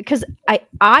 Like, because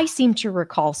I seem to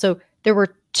recall, so there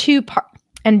were two parts,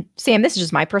 and Sam, this is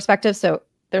just my perspective, so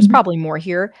there's probably more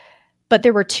here, but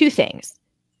there were two things.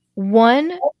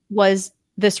 One was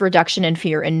this reduction in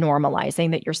fear and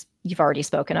normalizing that you've already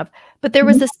spoken of. But there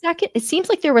was a second, it seems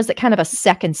like there was a kind of a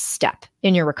second step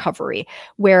in your recovery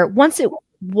where once it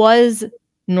was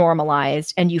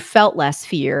normalized and you felt less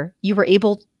fear, you were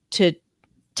able to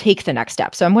take the next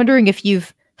step. So I'm wondering if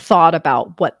you've thought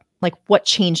about what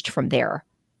changed from there.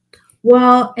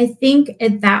 Well, I think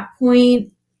at that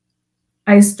point,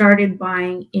 I started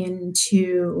buying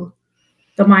into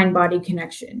the mind-body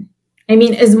connection. I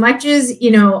mean, as much as,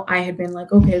 you know, I had been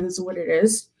like, okay, this is what it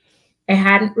is, I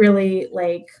hadn't really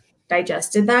like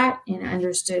digested that and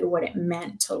understood what it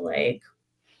meant to like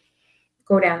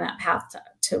go down that path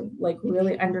to like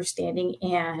really understanding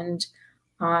and,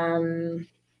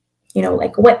 you know,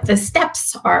 like what the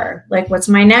steps are, like what's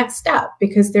my next step,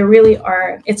 because there really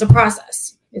are, it's a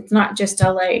process. It's not just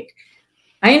a like,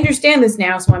 I understand this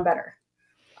now, so I'm better.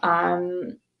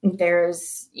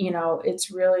 There's, you know, it's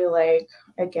really like,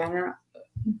 again,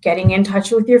 getting in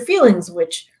touch with your feelings,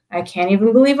 which I can't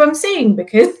even believe I'm saying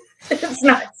because it's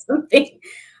not something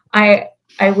I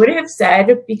would have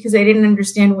said because I didn't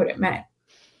understand what it meant.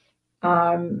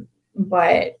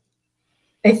 But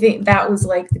I think that was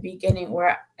like the beginning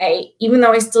where even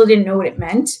though I still didn't know what it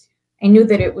meant, I knew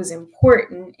that it was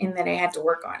important and that I had to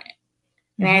work on it.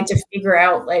 And I had to figure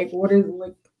out like, what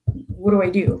do I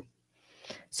do?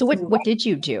 So what did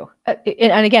you do?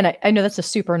 And again, I know that's a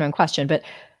super known question, but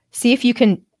see if you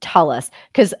can tell us,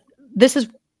 because this is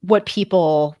what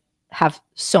people have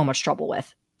so much trouble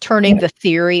with, turning the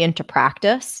theory into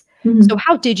practice. So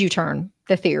how did you turn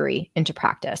the theory into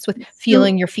practice with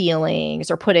feeling your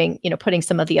feelings or putting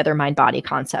some of the other mind-body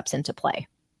concepts into play?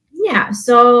 Yeah.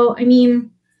 So, I mean,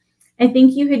 I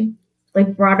think you had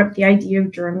like brought up the idea of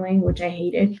journaling, which I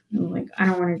hated. I'm like, I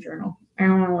don't want to journal. I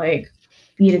don't want to like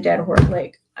beat a dead horse.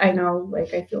 Like, I know,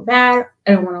 like, I feel bad.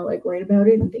 I don't want to like write about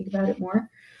it and think about it more.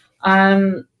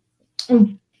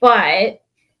 But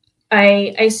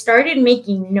I started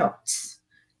making notes.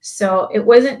 So it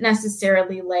wasn't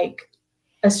necessarily like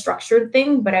a structured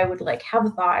thing, but I would like have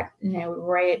a thought and I would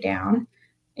write it down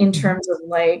in terms of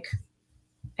like,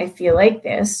 I feel like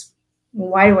this.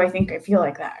 Why do I think I feel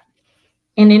like that?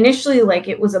 And initially, like,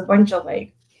 it was a bunch of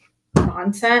like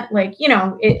nonsense. Like, you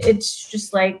know, it's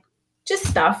just like, just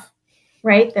stuff,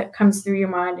 right? That comes through your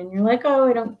mind and you're like, oh,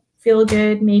 I don't feel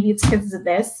good. Maybe it's because of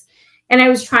this. And I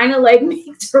was trying to like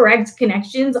make direct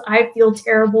connections. I feel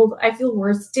terrible. I feel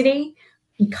worse today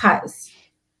because,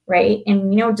 right?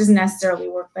 And, you know, it doesn't necessarily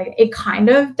work. Like it kind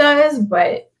of does,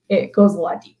 but it goes a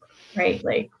lot deeper, right?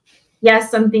 Like,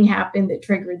 yes, something happened that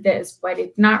triggered this, but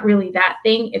it's not really that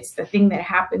thing. It's the thing that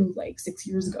happened like 6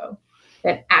 years ago.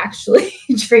 that actually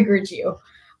triggered you.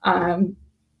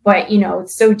 But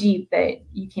it's so deep that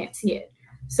you can't see it.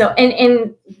 So,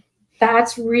 and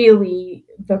that's really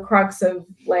the crux of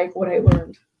like what I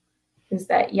learned is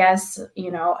that, yes,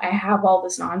 I have all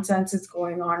this nonsense that's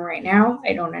going on right now.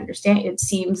 I don't understand. It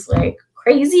seems like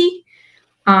crazy.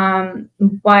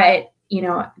 But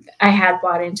I had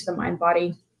bought into the mind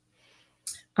body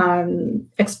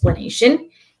explanation.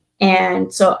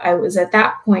 And so I was at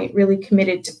that point really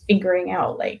committed to figuring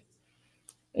out like,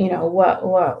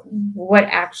 what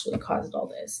actually caused all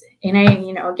this. And I,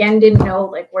 again, didn't know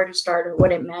like where to start or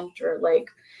what it meant, or like,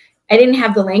 I didn't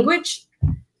have the language,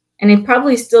 and I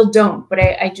probably still don't, but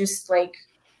I just like,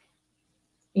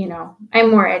 I'm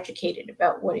more educated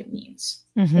about what it means,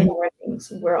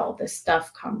 where all this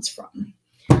stuff comes from.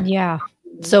 Yeah.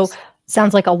 So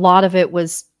sounds like a lot of it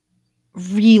was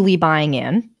really buying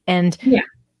in and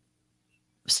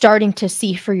starting to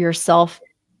see for yourself,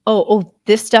 oh,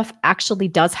 this stuff actually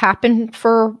does happen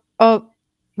for a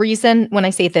reason. When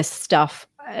I say this stuff,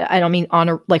 I don't mean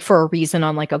for a reason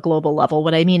on like a global level.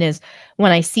 What I mean is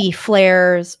when I see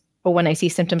flares or when I see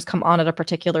symptoms come on at a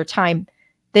particular time,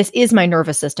 this is my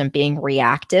nervous system being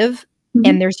reactive.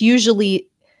 And there's usually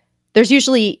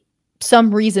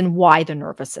some reason why the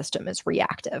nervous system is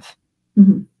reactive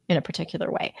in a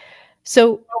particular way.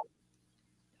 So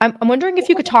I'm wondering if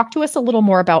you could talk to us a little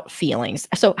more about feelings.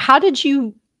 So how did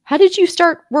you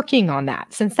start working on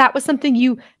that? Since that was something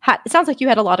you had, it sounds like you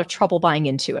had a lot of trouble buying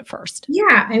into at first.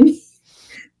 Yeah. I mean,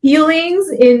 feelings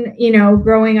in,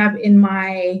 growing up in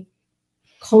my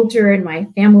culture and my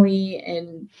family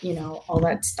and, all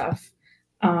that stuff,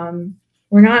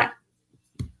 were not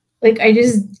like, I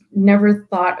just never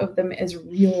thought of them as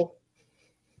real,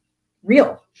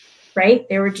 right?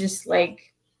 They were just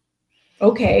like,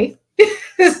 okay,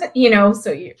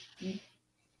 so you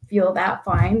feel that,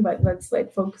 fine, but let's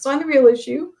like focus on the real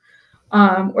issue,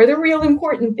 or the real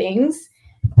important things.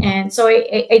 And so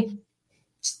I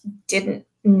didn't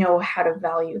know how to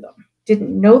value them,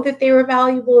 didn't know that they were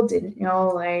valuable, didn't know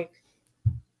like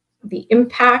the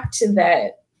impact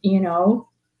that,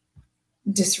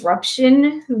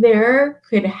 disruption there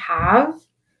could have,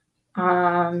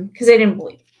 because I didn't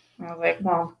believe. I was like,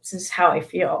 well, this is how I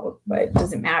feel, but it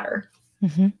doesn't matter.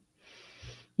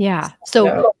 Yeah.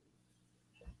 So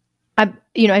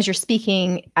as you're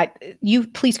speaking, you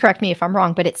please correct me if I'm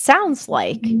wrong, but it sounds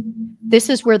like this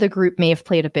is where the group may have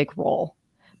played a big role,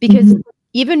 because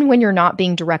even when you're not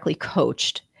being directly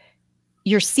coached,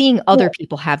 you're seeing other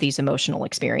people have these emotional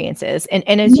experiences.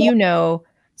 And as you know,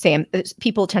 Sam,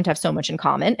 people tend to have so much in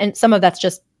common, and some of that's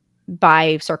just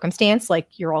by circumstance,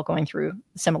 like you're all going through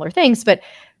similar things, but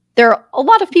a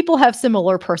lot of people have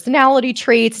similar personality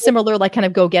traits, similar like kind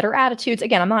of go-getter attitudes.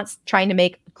 Again, I'm not trying to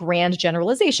make grand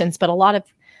generalizations, but a lot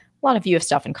of you have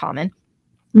stuff in common.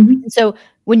 And so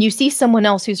when you see someone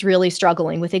else who's really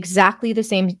struggling with exactly the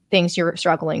same things you're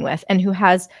struggling with and who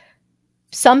has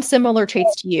some similar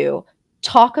traits to you,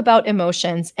 talk about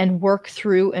emotions and work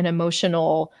through an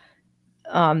emotional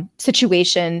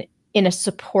situation in a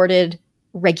supported,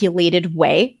 regulated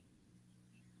way,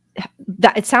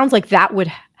 that it sounds like that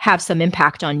would have some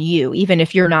impact on you, even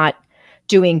if you're not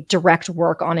doing direct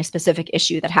work on a specific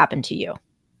issue that happened to you.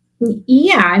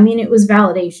 Yeah. I mean, it was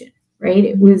validation, right?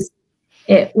 It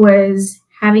was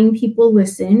having people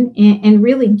listen and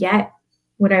really get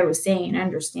what I was saying,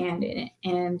 understand it,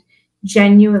 and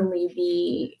genuinely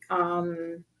be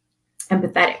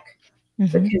empathetic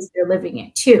because they're living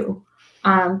it too.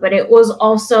 But it was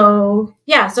also,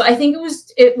 so I think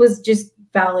it was just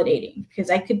validating, because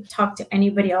I could talk to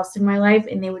anybody else in my life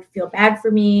and they would feel bad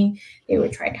for me. They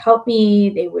would try to help me.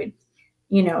 They would,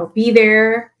 be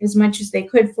there as much as they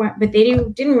could for, but they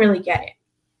didn't really get it.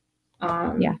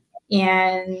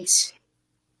 And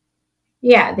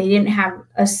they didn't have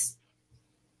us.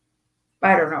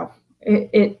 I don't know.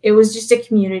 It was just a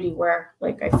community where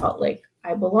like I felt like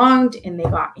I belonged and they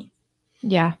got me.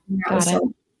 Yeah. Got it.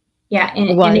 Yeah. And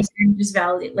it's just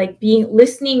validate, like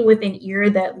listening with an ear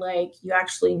that like you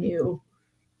actually knew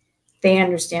they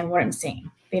understand what I'm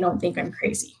saying. They don't think I'm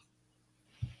crazy.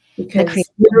 Because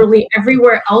literally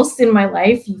everywhere else in my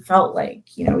life, you felt like,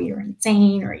 you're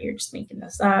insane, or you're just making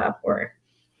this up, or,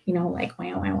 like,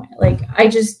 like I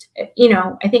just,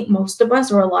 I think most of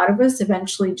us, or a lot of us,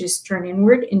 eventually just turn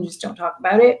inward and just don't talk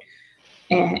about it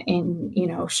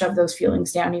and shove those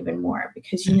feelings down even more,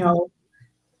 because,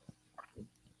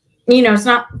 it's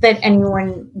not that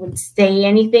anyone would say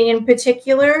anything in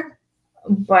particular,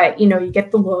 but, you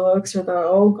get the looks or the,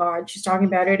 oh God, she's talking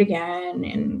about it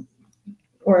again.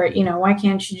 Or, why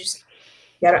can't you just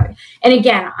get it? And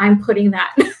again, I'm putting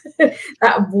that,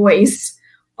 that voice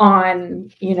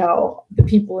on, you know, the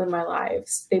people in my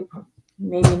lives. They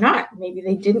maybe not, maybe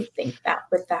they didn't think that,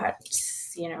 but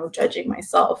that's, you know, judging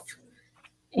myself.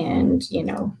 And, you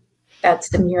know, that's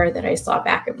the mirror that I saw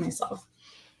back at myself.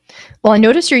 Well, I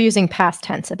noticed you're using past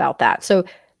tense about that. So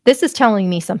this is telling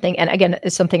me something. And again,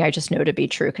 it's something I just know to be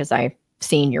true because I've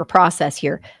seen your process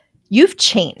here. You've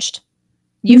changed.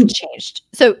 You've changed.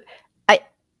 So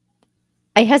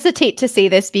I hesitate to say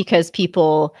this because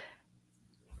people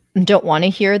don't want to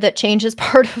hear that change is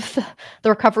part of the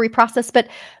recovery process. But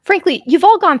frankly, you've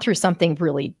all gone through something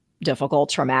really difficult,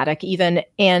 traumatic even,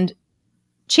 and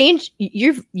change,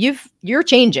 you're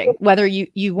changing, whether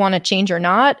you want to change or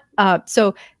not.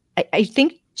 So I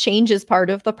think change is part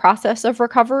of the process of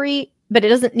recovery, but it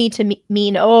doesn't need to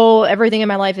mean, oh, everything in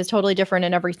my life is totally different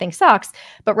and everything sucks,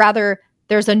 but rather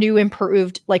there's a new,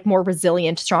 improved, like more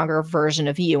resilient, stronger version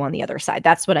of you on the other side.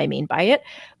 That's what I mean by it.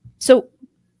 So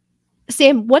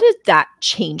Sam, what did that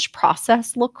change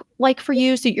process look like for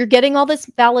you? So you're getting all this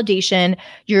validation,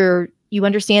 you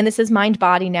understand this is mind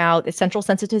body now, the central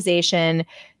sensitization.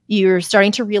 You're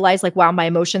starting to realize like, wow, my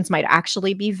emotions might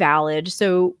actually be valid.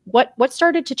 So what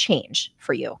started to change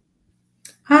for you?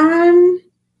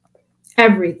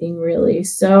 Everything really.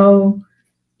 So,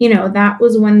 you know, that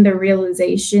was when the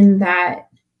realization that,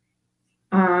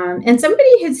 and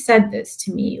somebody had said this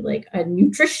to me, like a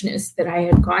nutritionist that I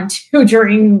had gone to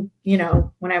during, you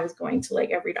know, when I was going to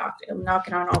like every doctor, I'm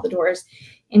knocking on all the doors.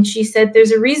 And she said,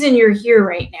 there's a reason you're here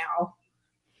right now.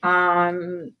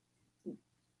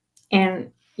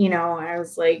 And, you know, I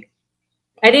was like,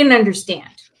 I didn't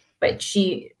understand, but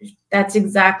that's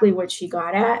exactly what she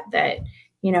got at, that,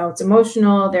 you know, it's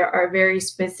emotional. There are very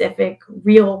specific,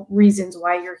 real reasons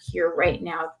why you're here right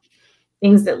now,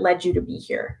 things that led you to be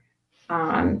here.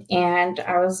 And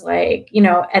I was like, you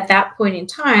know, at that point in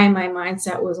time, my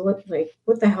mindset was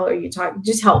what the hell are you talking?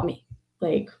 Just help me.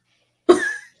 Like,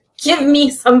 give me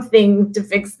something to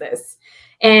fix this.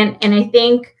 And I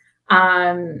think,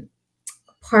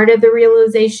 part of the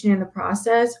realization in the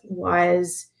process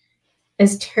was,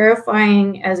 as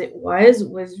terrifying as it was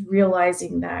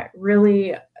realizing that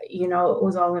really, you know, it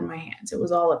was all in my hands. It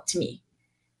was all up to me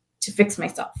to fix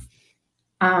myself.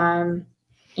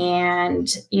 And,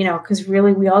 you know, because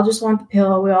really we all just want the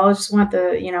pill. We all just want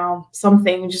the, you know,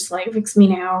 something, just like fix me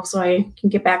now so I can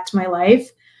get back to my life.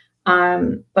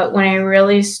 But when I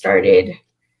really started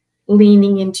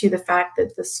leaning into the fact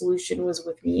that the solution was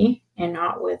with me and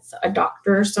not with a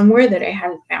doctor somewhere that I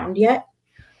hadn't found yet,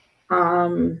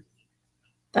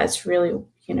 that's really,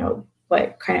 you know,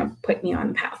 what kind of put me on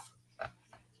the path.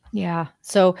 Yeah.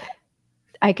 So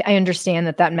I understand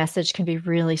that message can be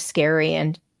really scary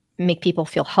and make people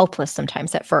feel helpless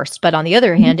sometimes at first. But on the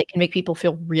other hand, it can make people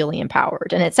feel really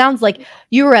empowered. And it sounds like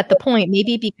you were at the point,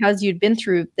 maybe because you'd been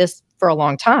through this for a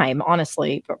long time,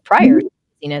 honestly, but prior to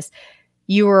dizziness,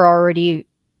 you were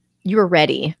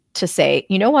ready to say,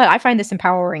 you know what, I find this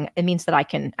empowering. It means that I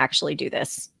can actually do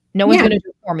this. No one's going to do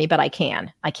it for me, but I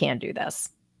can do this.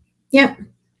 Yep.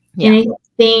 Yeah. And I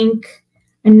think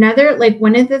another, like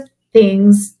one of the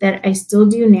things that I still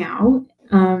do now,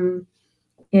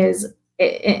 is,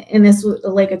 and this was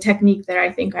like a technique that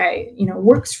I think you know,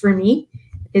 works for me,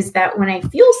 is that when I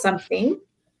feel something,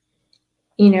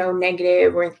 you know,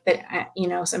 negative, or that, you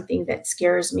know, something that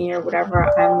scares me or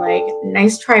whatever, I'm like,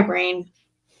 nice try, brain.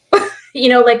 You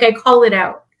know, like I call it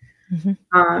out.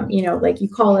 You know, like you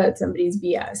call out somebody's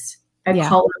BS. I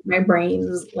call out my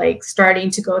brain's like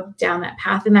starting to go down that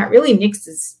path, and that really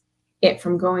nixes it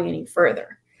from going any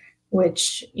further,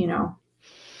 which, you know,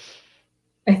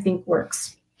 I think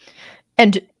works.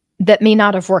 And that may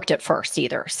not have worked at first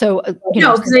either. So,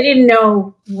 no, because I didn't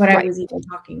know what I was even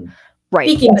talking.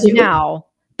 Speaking to.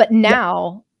 But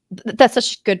now, that's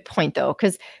such a good point though,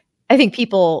 because I think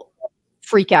people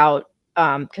freak out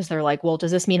because they're like, well,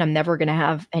 does this mean I'm never going to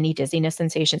have any dizziness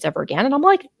sensations ever again? And I'm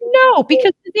like, no,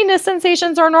 because dizziness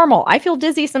sensations are normal. I feel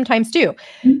dizzy sometimes too,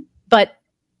 but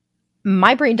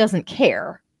my brain doesn't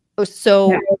care.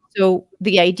 So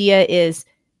the idea is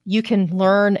you can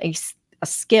learn a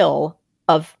skill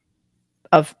of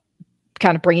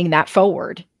kind of bringing that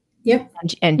forward. Yep.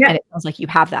 And it sounds like you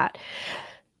have that.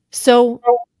 So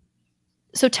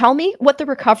tell me what the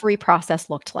recovery process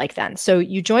looked like then. So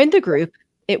you joined the group.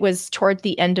 It was toward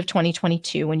the end of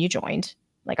 2022 when you joined,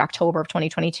 like October of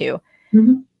 2022.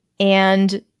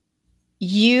 And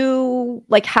you,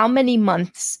 like, how many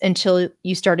months until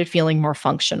you started feeling more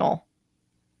functional?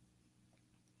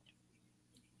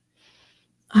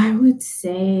 I would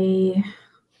say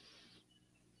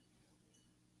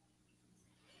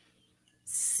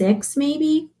 6,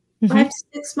 maybe 5 to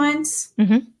 6 months.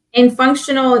 And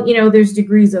functional, you know, there's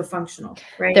degrees of functional,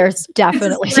 right? There's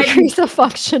definitely degrees of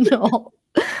functional.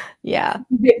 Yeah.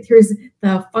 There's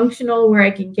the functional where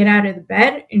I can get out of the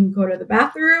bed and go to the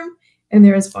bathroom. And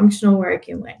there is functional where I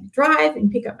can like drive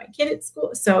and pick up my kid at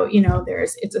school. So, you know,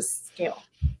 it's a scale.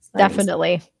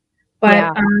 Definitely.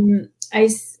 But I mean,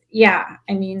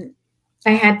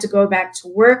 I had to go back to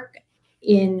work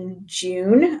in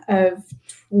June of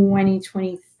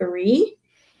 2023.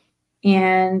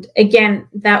 And again,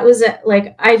 that was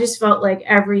like, I just felt like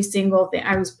every single thing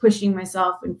I was pushing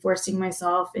myself and forcing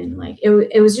myself. And like,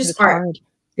 it was just hard.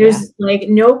 There's like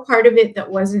no part of it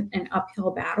that wasn't an uphill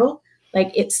battle.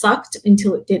 Like it sucked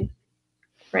until it didn't,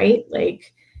 right?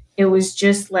 Like it was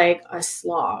just like a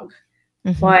slog.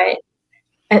 But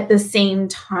at the same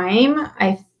time,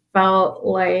 I felt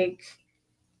like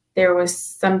there was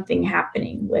something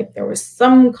happening. Like there was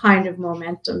some kind of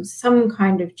momentum, some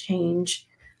kind of change.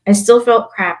 I still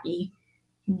felt crappy,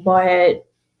 but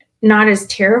not as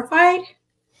terrified.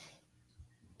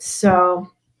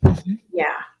 So,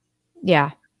 yeah.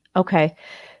 Yeah. Okay.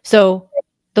 So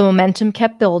the momentum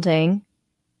kept building.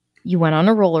 You went on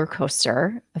a roller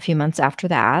coaster a few months after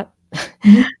that.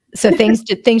 So things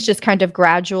just kind of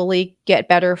gradually get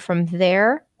better from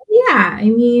there. Yeah. I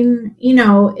mean, you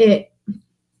know,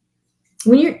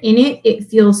 when you're in it, it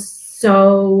feels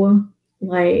so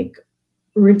like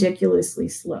ridiculously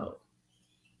slow.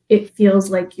 It feels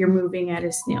like you're moving at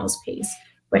a snail's pace.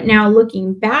 But now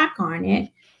looking back on it,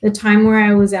 the time where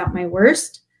I was at my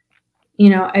worst, you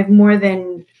know, I've more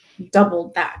than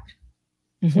doubled that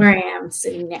where I am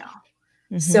sitting now.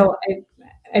 So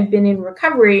I've been in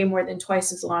recovery more than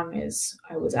twice as long as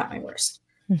I was at my worst.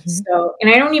 So, and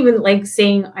I don't even like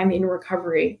saying I'm in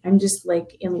recovery. I'm just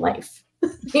like in life.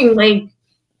 I'm like,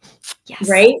 yes.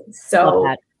 Right.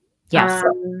 So, yes.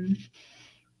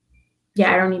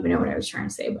 Yeah, I don't even know what I was trying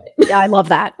to say, but yeah, I love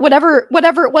that. Whatever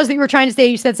it was that you were trying to say,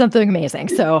 you said something amazing.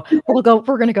 So we're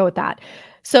going to go with that.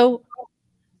 So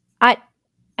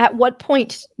at what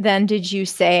point then did you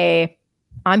say,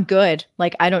 I'm good?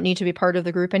 Like, I don't need to be part of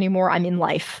the group anymore. I'm in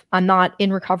life. I'm not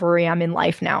in recovery. I'm in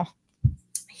life now.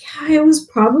 Yeah, it was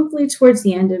probably towards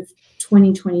the end of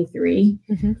 2023.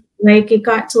 Like it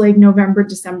got to like November,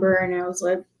 December. And I was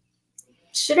like,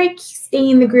 should I stay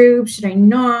in the group? Should I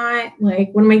not? Like,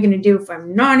 what am I going to do if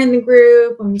I'm not in the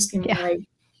group? I'm just going to like,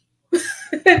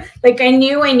 like I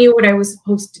knew what I was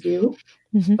supposed to do,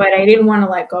 but I didn't want to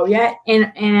let go yet.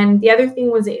 And the other thing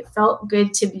was it felt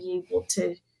good to be able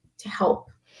to help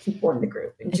people in the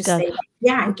group and just say,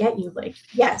 yeah, I get you. Like,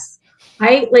 yes,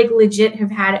 I like legit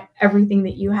have had everything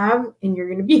that you have and you're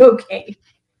going to be okay.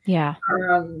 Yeah.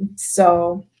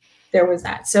 So there was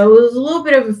that. So it was a little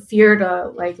bit of a fear to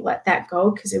like let that go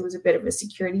because it was a bit of a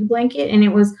security blanket, and it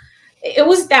was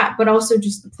that, but also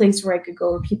just the place where I could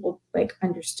go where people like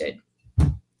understood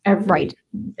everything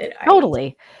that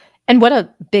totally. And what a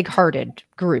big-hearted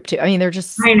group too. I mean, they're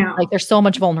just like there's so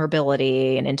much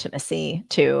vulnerability and intimacy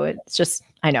too. It's just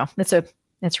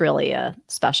it's really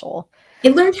special. I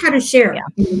learned how to share in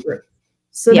the group.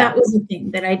 So that was the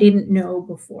thing that I didn't know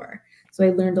before. So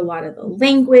I learned a lot of the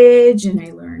language, and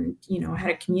I learned, you know, how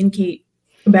to communicate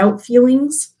about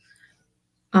feelings.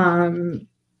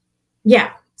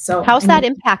 Yeah. So how's that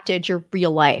impacted your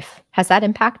real life? Has that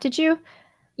impacted you?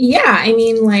 Yeah. I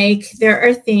mean, like there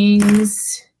are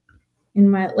things in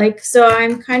my, like, so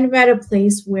I'm kind of at a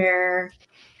place where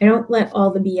I don't let all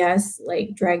the BS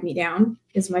like drag me down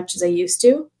as much as I used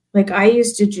to. Like I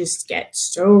used to just get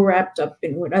so wrapped up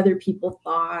in what other people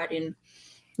thought, and,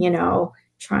 you know,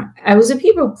 I was a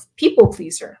people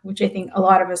pleaser, which I think a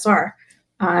lot of us are,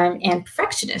 and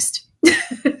perfectionist.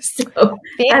 So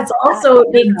that's also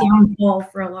a big downfall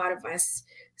for a lot of us.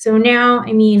 So now,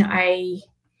 I mean, I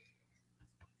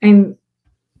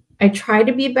try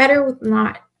to be better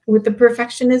with the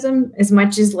perfectionism as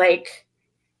much as like,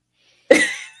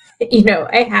 you know,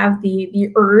 I have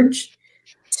the urge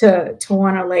to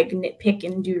want to like nitpick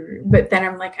and do, but then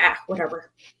I'm like, whatever.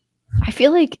 I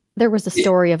feel like there was a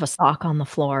story of a sock on the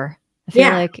floor. I feel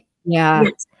like,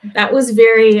 yes, that was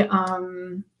very,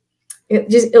 it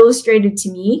just illustrated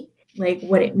to me like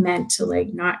what it meant to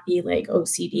like not be like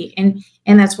OCD. And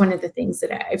that's one of the things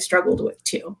that I've struggled with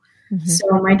too. So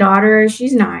my daughter,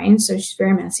 she's 9, so she's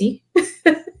very messy.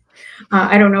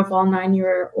 I don't know if all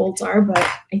 9-year-olds are, but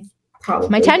I probably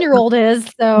my 10-year-old is.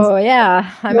 So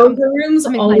yeah, the room's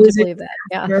always believe that.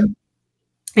 Yeah.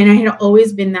 And I had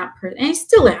always been that person, and I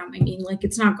still am. I mean, like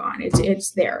it's not gone;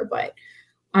 it's there. But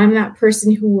I'm that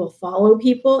person who will follow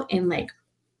people and like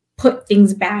put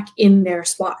things back in their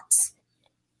spots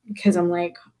because I'm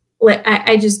like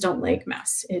I just don't like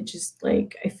mess. It just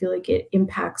like I feel like it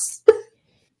impacts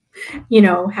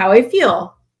how I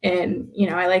feel. And,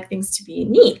 I like things to be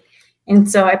neat. And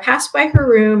so I passed by her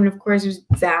room, and of course it was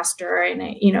a disaster. And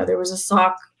there was a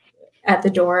sock at the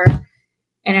door,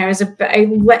 and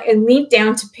I leaned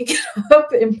down to pick it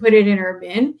up and put it in her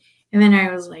bin. And then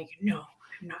I was like, no,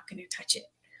 I'm not going to touch it.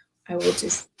 I will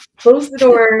just close the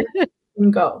door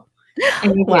and go.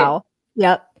 And I Wow.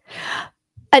 Yep.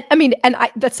 I mean,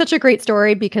 that's such a great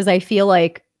story, because I feel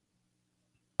like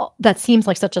that seems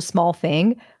like such a small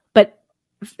thing, but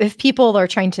if people are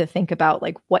trying to think about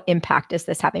like, what impact is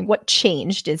this having? What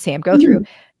change did Sam go through?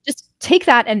 Just take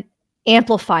that and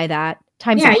amplify that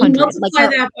times Yeah, 100. you multiply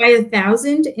that by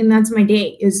 1,000, and that's my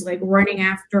day, is like running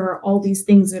after all these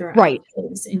things that are out of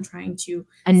place and trying to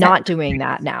and not doing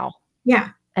that now. Yeah.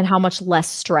 And how much less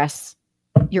stress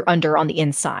you're under on the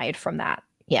inside from that.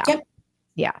 Yeah. Yep.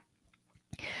 Yeah.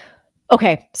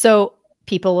 Okay. So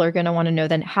people are going to want to know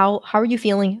then, how are you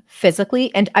feeling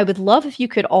physically? And I would love if you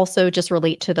could also just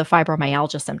relate to the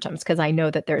fibromyalgia symptoms, because I know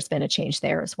that there's been a change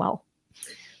there as well.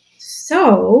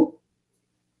 So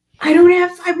I don't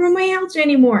have fibromyalgia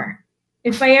anymore.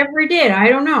 If I ever did, I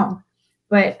don't know.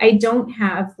 But I don't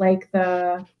have like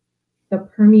the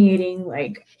permeating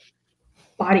like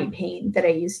body pain that I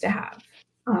used to have,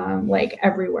 like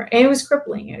everywhere. And it was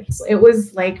crippling. It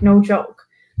was like no joke.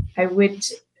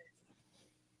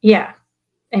 Yeah.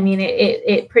 I mean,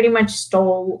 it pretty much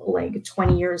stole like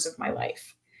 20 years of my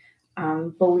life,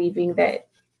 believing that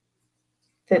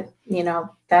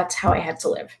that's how I had to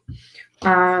live.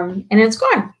 And it's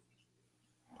gone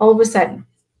all of a sudden.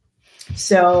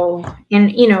 So,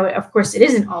 and, of course it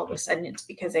isn't all of a sudden. It's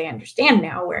because I understand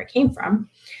now where it came from,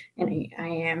 and I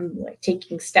am like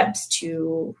taking steps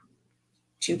to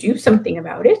do something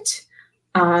about it.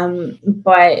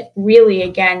 But really,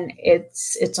 again,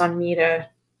 it's on me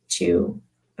to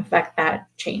affect that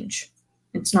change.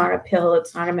 It's not a pill.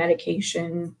 It's not a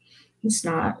medication. It's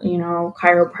not,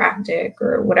 chiropractic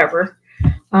or whatever.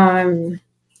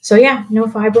 So yeah, no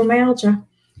fibromyalgia,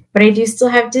 but I do still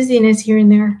have dizziness here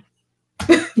and there.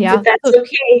 Yeah. But that's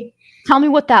okay. Tell me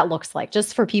what that looks like,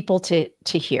 just for people to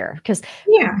hear. Because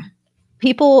yeah,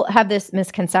 people have this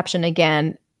misconception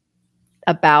again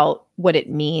about what it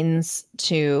means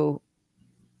to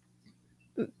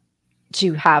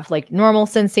have like normal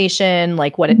sensation,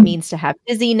 like what it means to have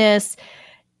dizziness.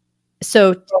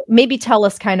 So maybe tell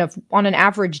us kind of on an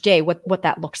average day, what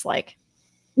that looks like.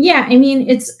 Yeah. I mean,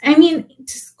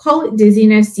 to call it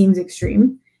dizziness seems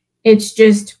extreme. It's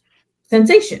just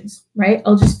sensations, right?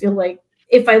 I'll just feel like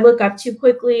if I look up too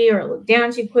quickly or look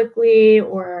down too quickly,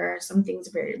 or something's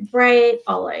very bright,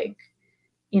 I'll like,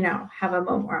 have a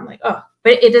moment where I'm like, oh,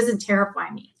 but it doesn't terrify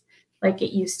me like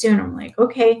it used to. And I'm like,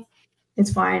 okay,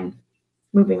 it's fine.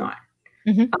 Moving on.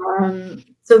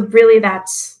 So really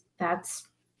that's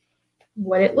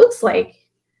what it looks like.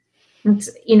 It's,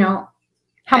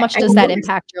 how much does that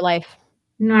impact your life?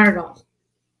 Not at all.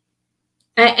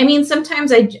 I mean,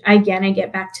 sometimes I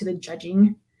get back to the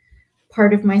judging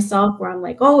part of myself where I'm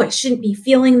like, oh, I shouldn't be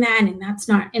feeling that. And that's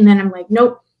not, and then I'm like,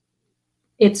 nope,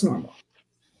 it's normal.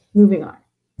 Moving on.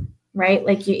 Right.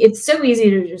 Like it's so easy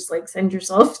to just like send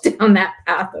yourself down that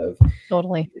path of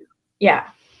totally. Yeah.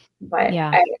 But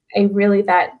yeah, I really,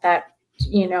 that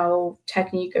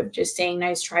technique of just saying,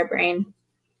 nice try, brain,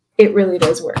 it really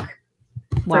does work.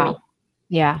 Wow.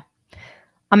 Yeah.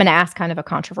 I'm going to ask kind of a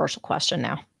controversial question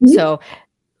now. So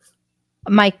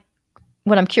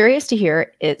what I'm curious to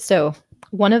hear is, so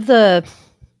one of the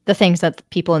things that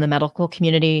people in the medical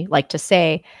community like to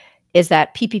say is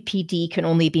that PPPD can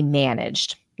only be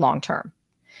managed long-term.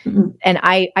 And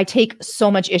I take so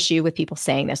much issue with people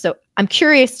saying this. So I'm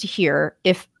curious to hear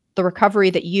if the recovery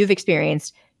that you've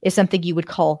experienced is something you would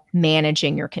call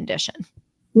managing your condition.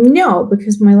 No,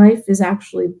 because my life is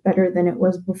actually better than it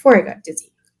was before I got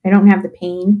dizzy. I don't have the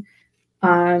pain.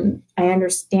 I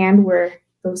understand where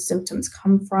those symptoms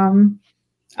come from.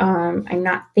 I'm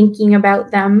not thinking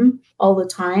about them all the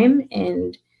time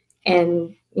and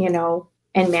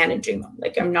managing them.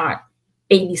 Like I'm not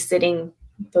babysitting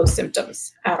those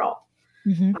symptoms at all.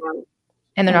 And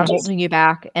they're not holding you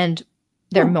back, and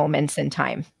they're moments in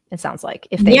time. It sounds like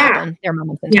if they happen, they're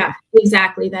moments in time. Yeah,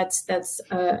 exactly. That's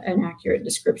an accurate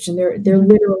description. They're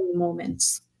literally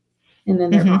moments, and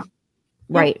then they're gone.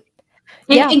 Right.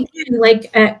 And again, like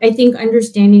I think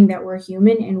understanding that we're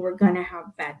human and we're gonna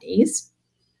have bad days,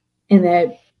 and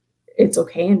that it's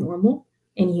okay and normal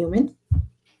and human,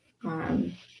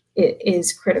 it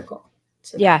is critical.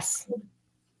 Yes,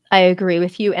 I agree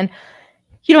with you. And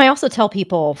I also tell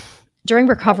people during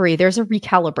recovery, there's a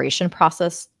recalibration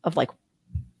process of like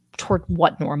toward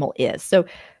what normal is. So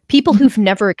people who've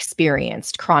never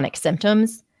experienced chronic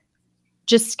symptoms,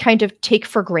 just kind of take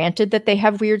for granted that they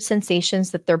have weird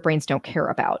sensations that their brains don't care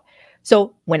about.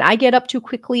 So when I get up too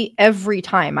quickly, every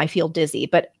time I feel dizzy,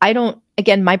 but I don't,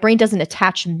 again, my brain doesn't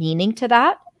attach meaning to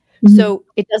that. So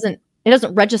it doesn't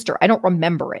register. I don't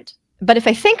remember it. But if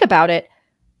I think about it,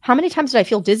 how many times did I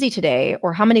feel dizzy today?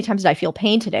 Or how many times did I feel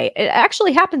pain today? It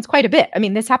actually happens quite a bit. I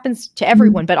mean, this happens to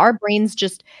everyone, but our brains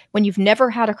just, when you've never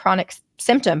had a chronic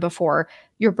symptom before,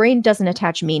 your brain doesn't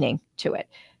attach meaning to it.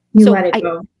 You let it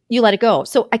go. You let it go.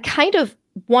 So I kind of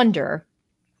wonder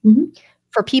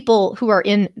for people who are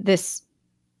in this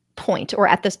point or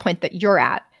at this point that you're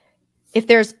at, if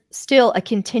there's still a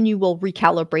continual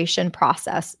recalibration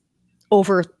process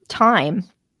over time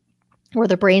where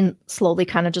the brain slowly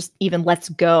kind of just even lets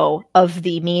go of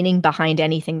the meaning behind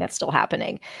anything that's still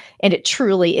happening. And it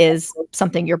truly is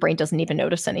something your brain doesn't even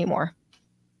notice anymore.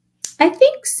 I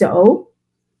think so.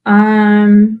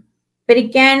 But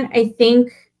again, I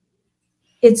think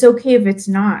it's okay if it's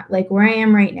not. Like where I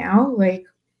am right now, like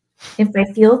if I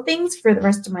feel things for the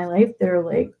rest of my life that are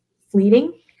like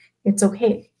fleeting, it's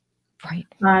okay. Right.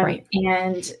 Right.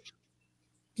 And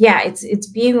yeah, it's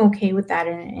being okay with that.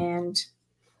 And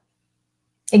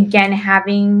again,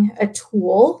 having a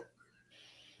tool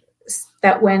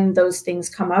that when those things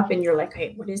come up and you're like,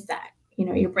 hey, what is that? You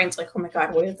know, your brain's like, oh my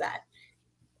God, what is that?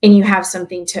 And you have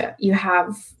you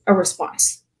have a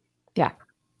response. Yeah.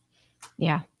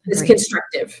 Yeah. It's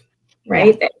constructive,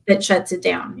 right? Yeah. That shuts it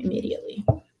down immediately.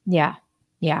 Yeah.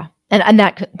 Yeah. And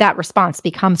that response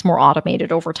becomes more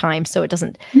automated over time. So it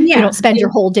doesn't, you don't spend your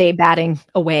whole day batting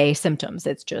away symptoms.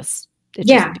 It's just,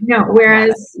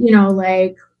 Whereas, you know,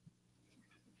 like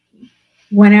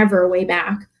whenever way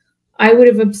back, I would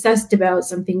have obsessed about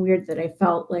something weird that I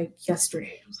felt like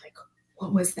yesterday. I was like,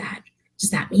 what was that? Does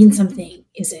that mean something?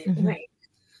 Is it like,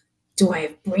 do I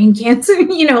have brain cancer?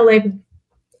 You know, like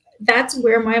that's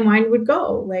where my mind would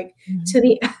go, like to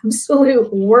the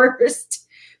absolute worst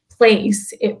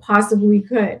place it possibly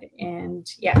could. And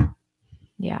yeah.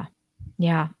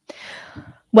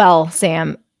 Well,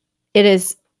 Sam, it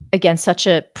is again such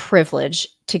a privilege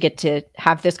to get to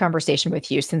have this conversation with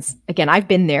you, since again I've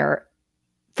been there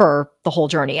for the whole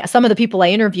journey. Some of the people I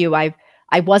interview, I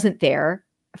wasn't there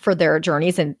for their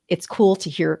journeys, and it's cool to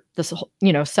hear this,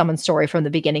 you know, someone's story from the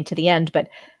beginning to the end, but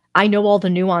I know all the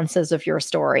nuances of your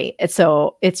story.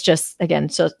 So it's just, again,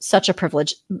 such a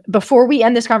privilege. Before we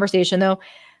end this conversation though,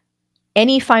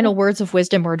 any final words of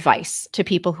wisdom or advice to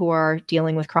people who are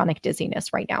dealing with chronic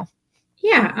dizziness right now?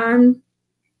 Yeah.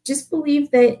 Just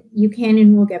believe that you can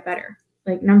and will get better.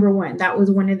 Like number one, that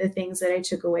was one of the things that I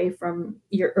took away from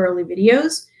your early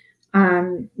videos,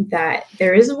 that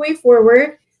there is a way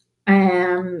forward.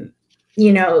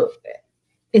 You know,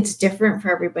 it's different for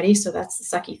everybody. So that's the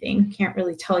sucky thing. Can't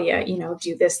really tell you, you know,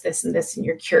 do this, this, and this, and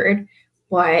you're cured.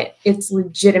 But it's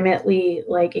legitimately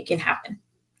like it can happen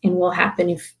and will happen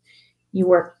if you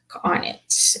work on it.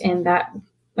 And that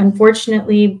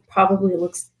unfortunately probably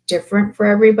looks different for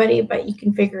everybody, but you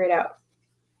can figure it out.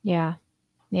 Yeah.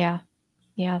 And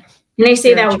I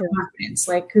say that with confidence,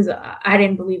 like, because I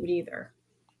didn't believe it either.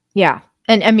 Yeah.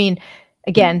 And I mean,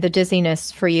 again, the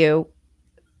dizziness for you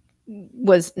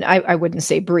was, I wouldn't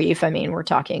say brief. I mean, we're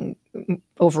talking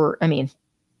over, I mean,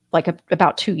 like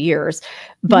about 2 years,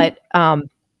 but the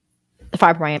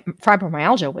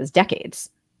fibromyalgia was decades.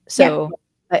 So,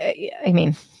 I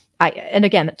mean, and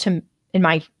again, in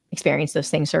my experience, those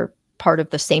things are part of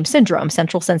the same syndrome,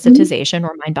 central sensitization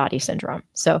or mind-body syndrome.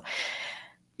 So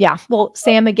yeah. Well,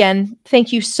 Sam, again,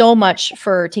 thank you so much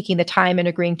for taking the time and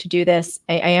agreeing to do this.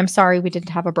 I am sorry we didn't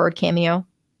have a bird cameo,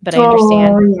 but I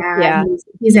understand. Yeah.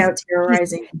 He's out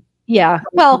terrorizing.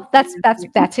 Well,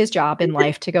 that's his job in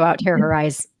life, to go out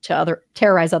terrorize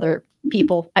other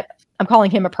people. I'm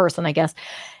calling him a person, I guess.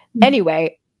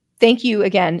 Anyway, thank you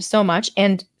again so much.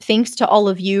 And thanks to all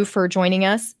of you for joining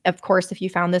us. Of course, if you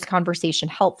found this conversation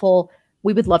helpful,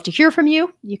 we would love to hear from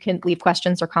you. You can leave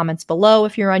questions or comments below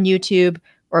if you're on YouTube,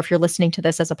 or if you're listening to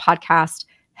this as a podcast,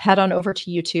 head on over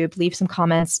to YouTube, leave some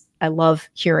comments. I love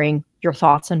hearing your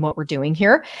thoughts on what we're doing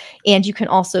here. And you can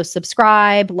also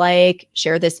subscribe, like,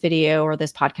 share this video or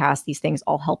this podcast. These things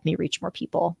all help me reach more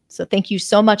people. So thank you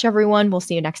so much, everyone. We'll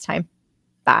see you next time.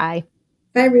 Bye.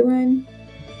 Bye, everyone.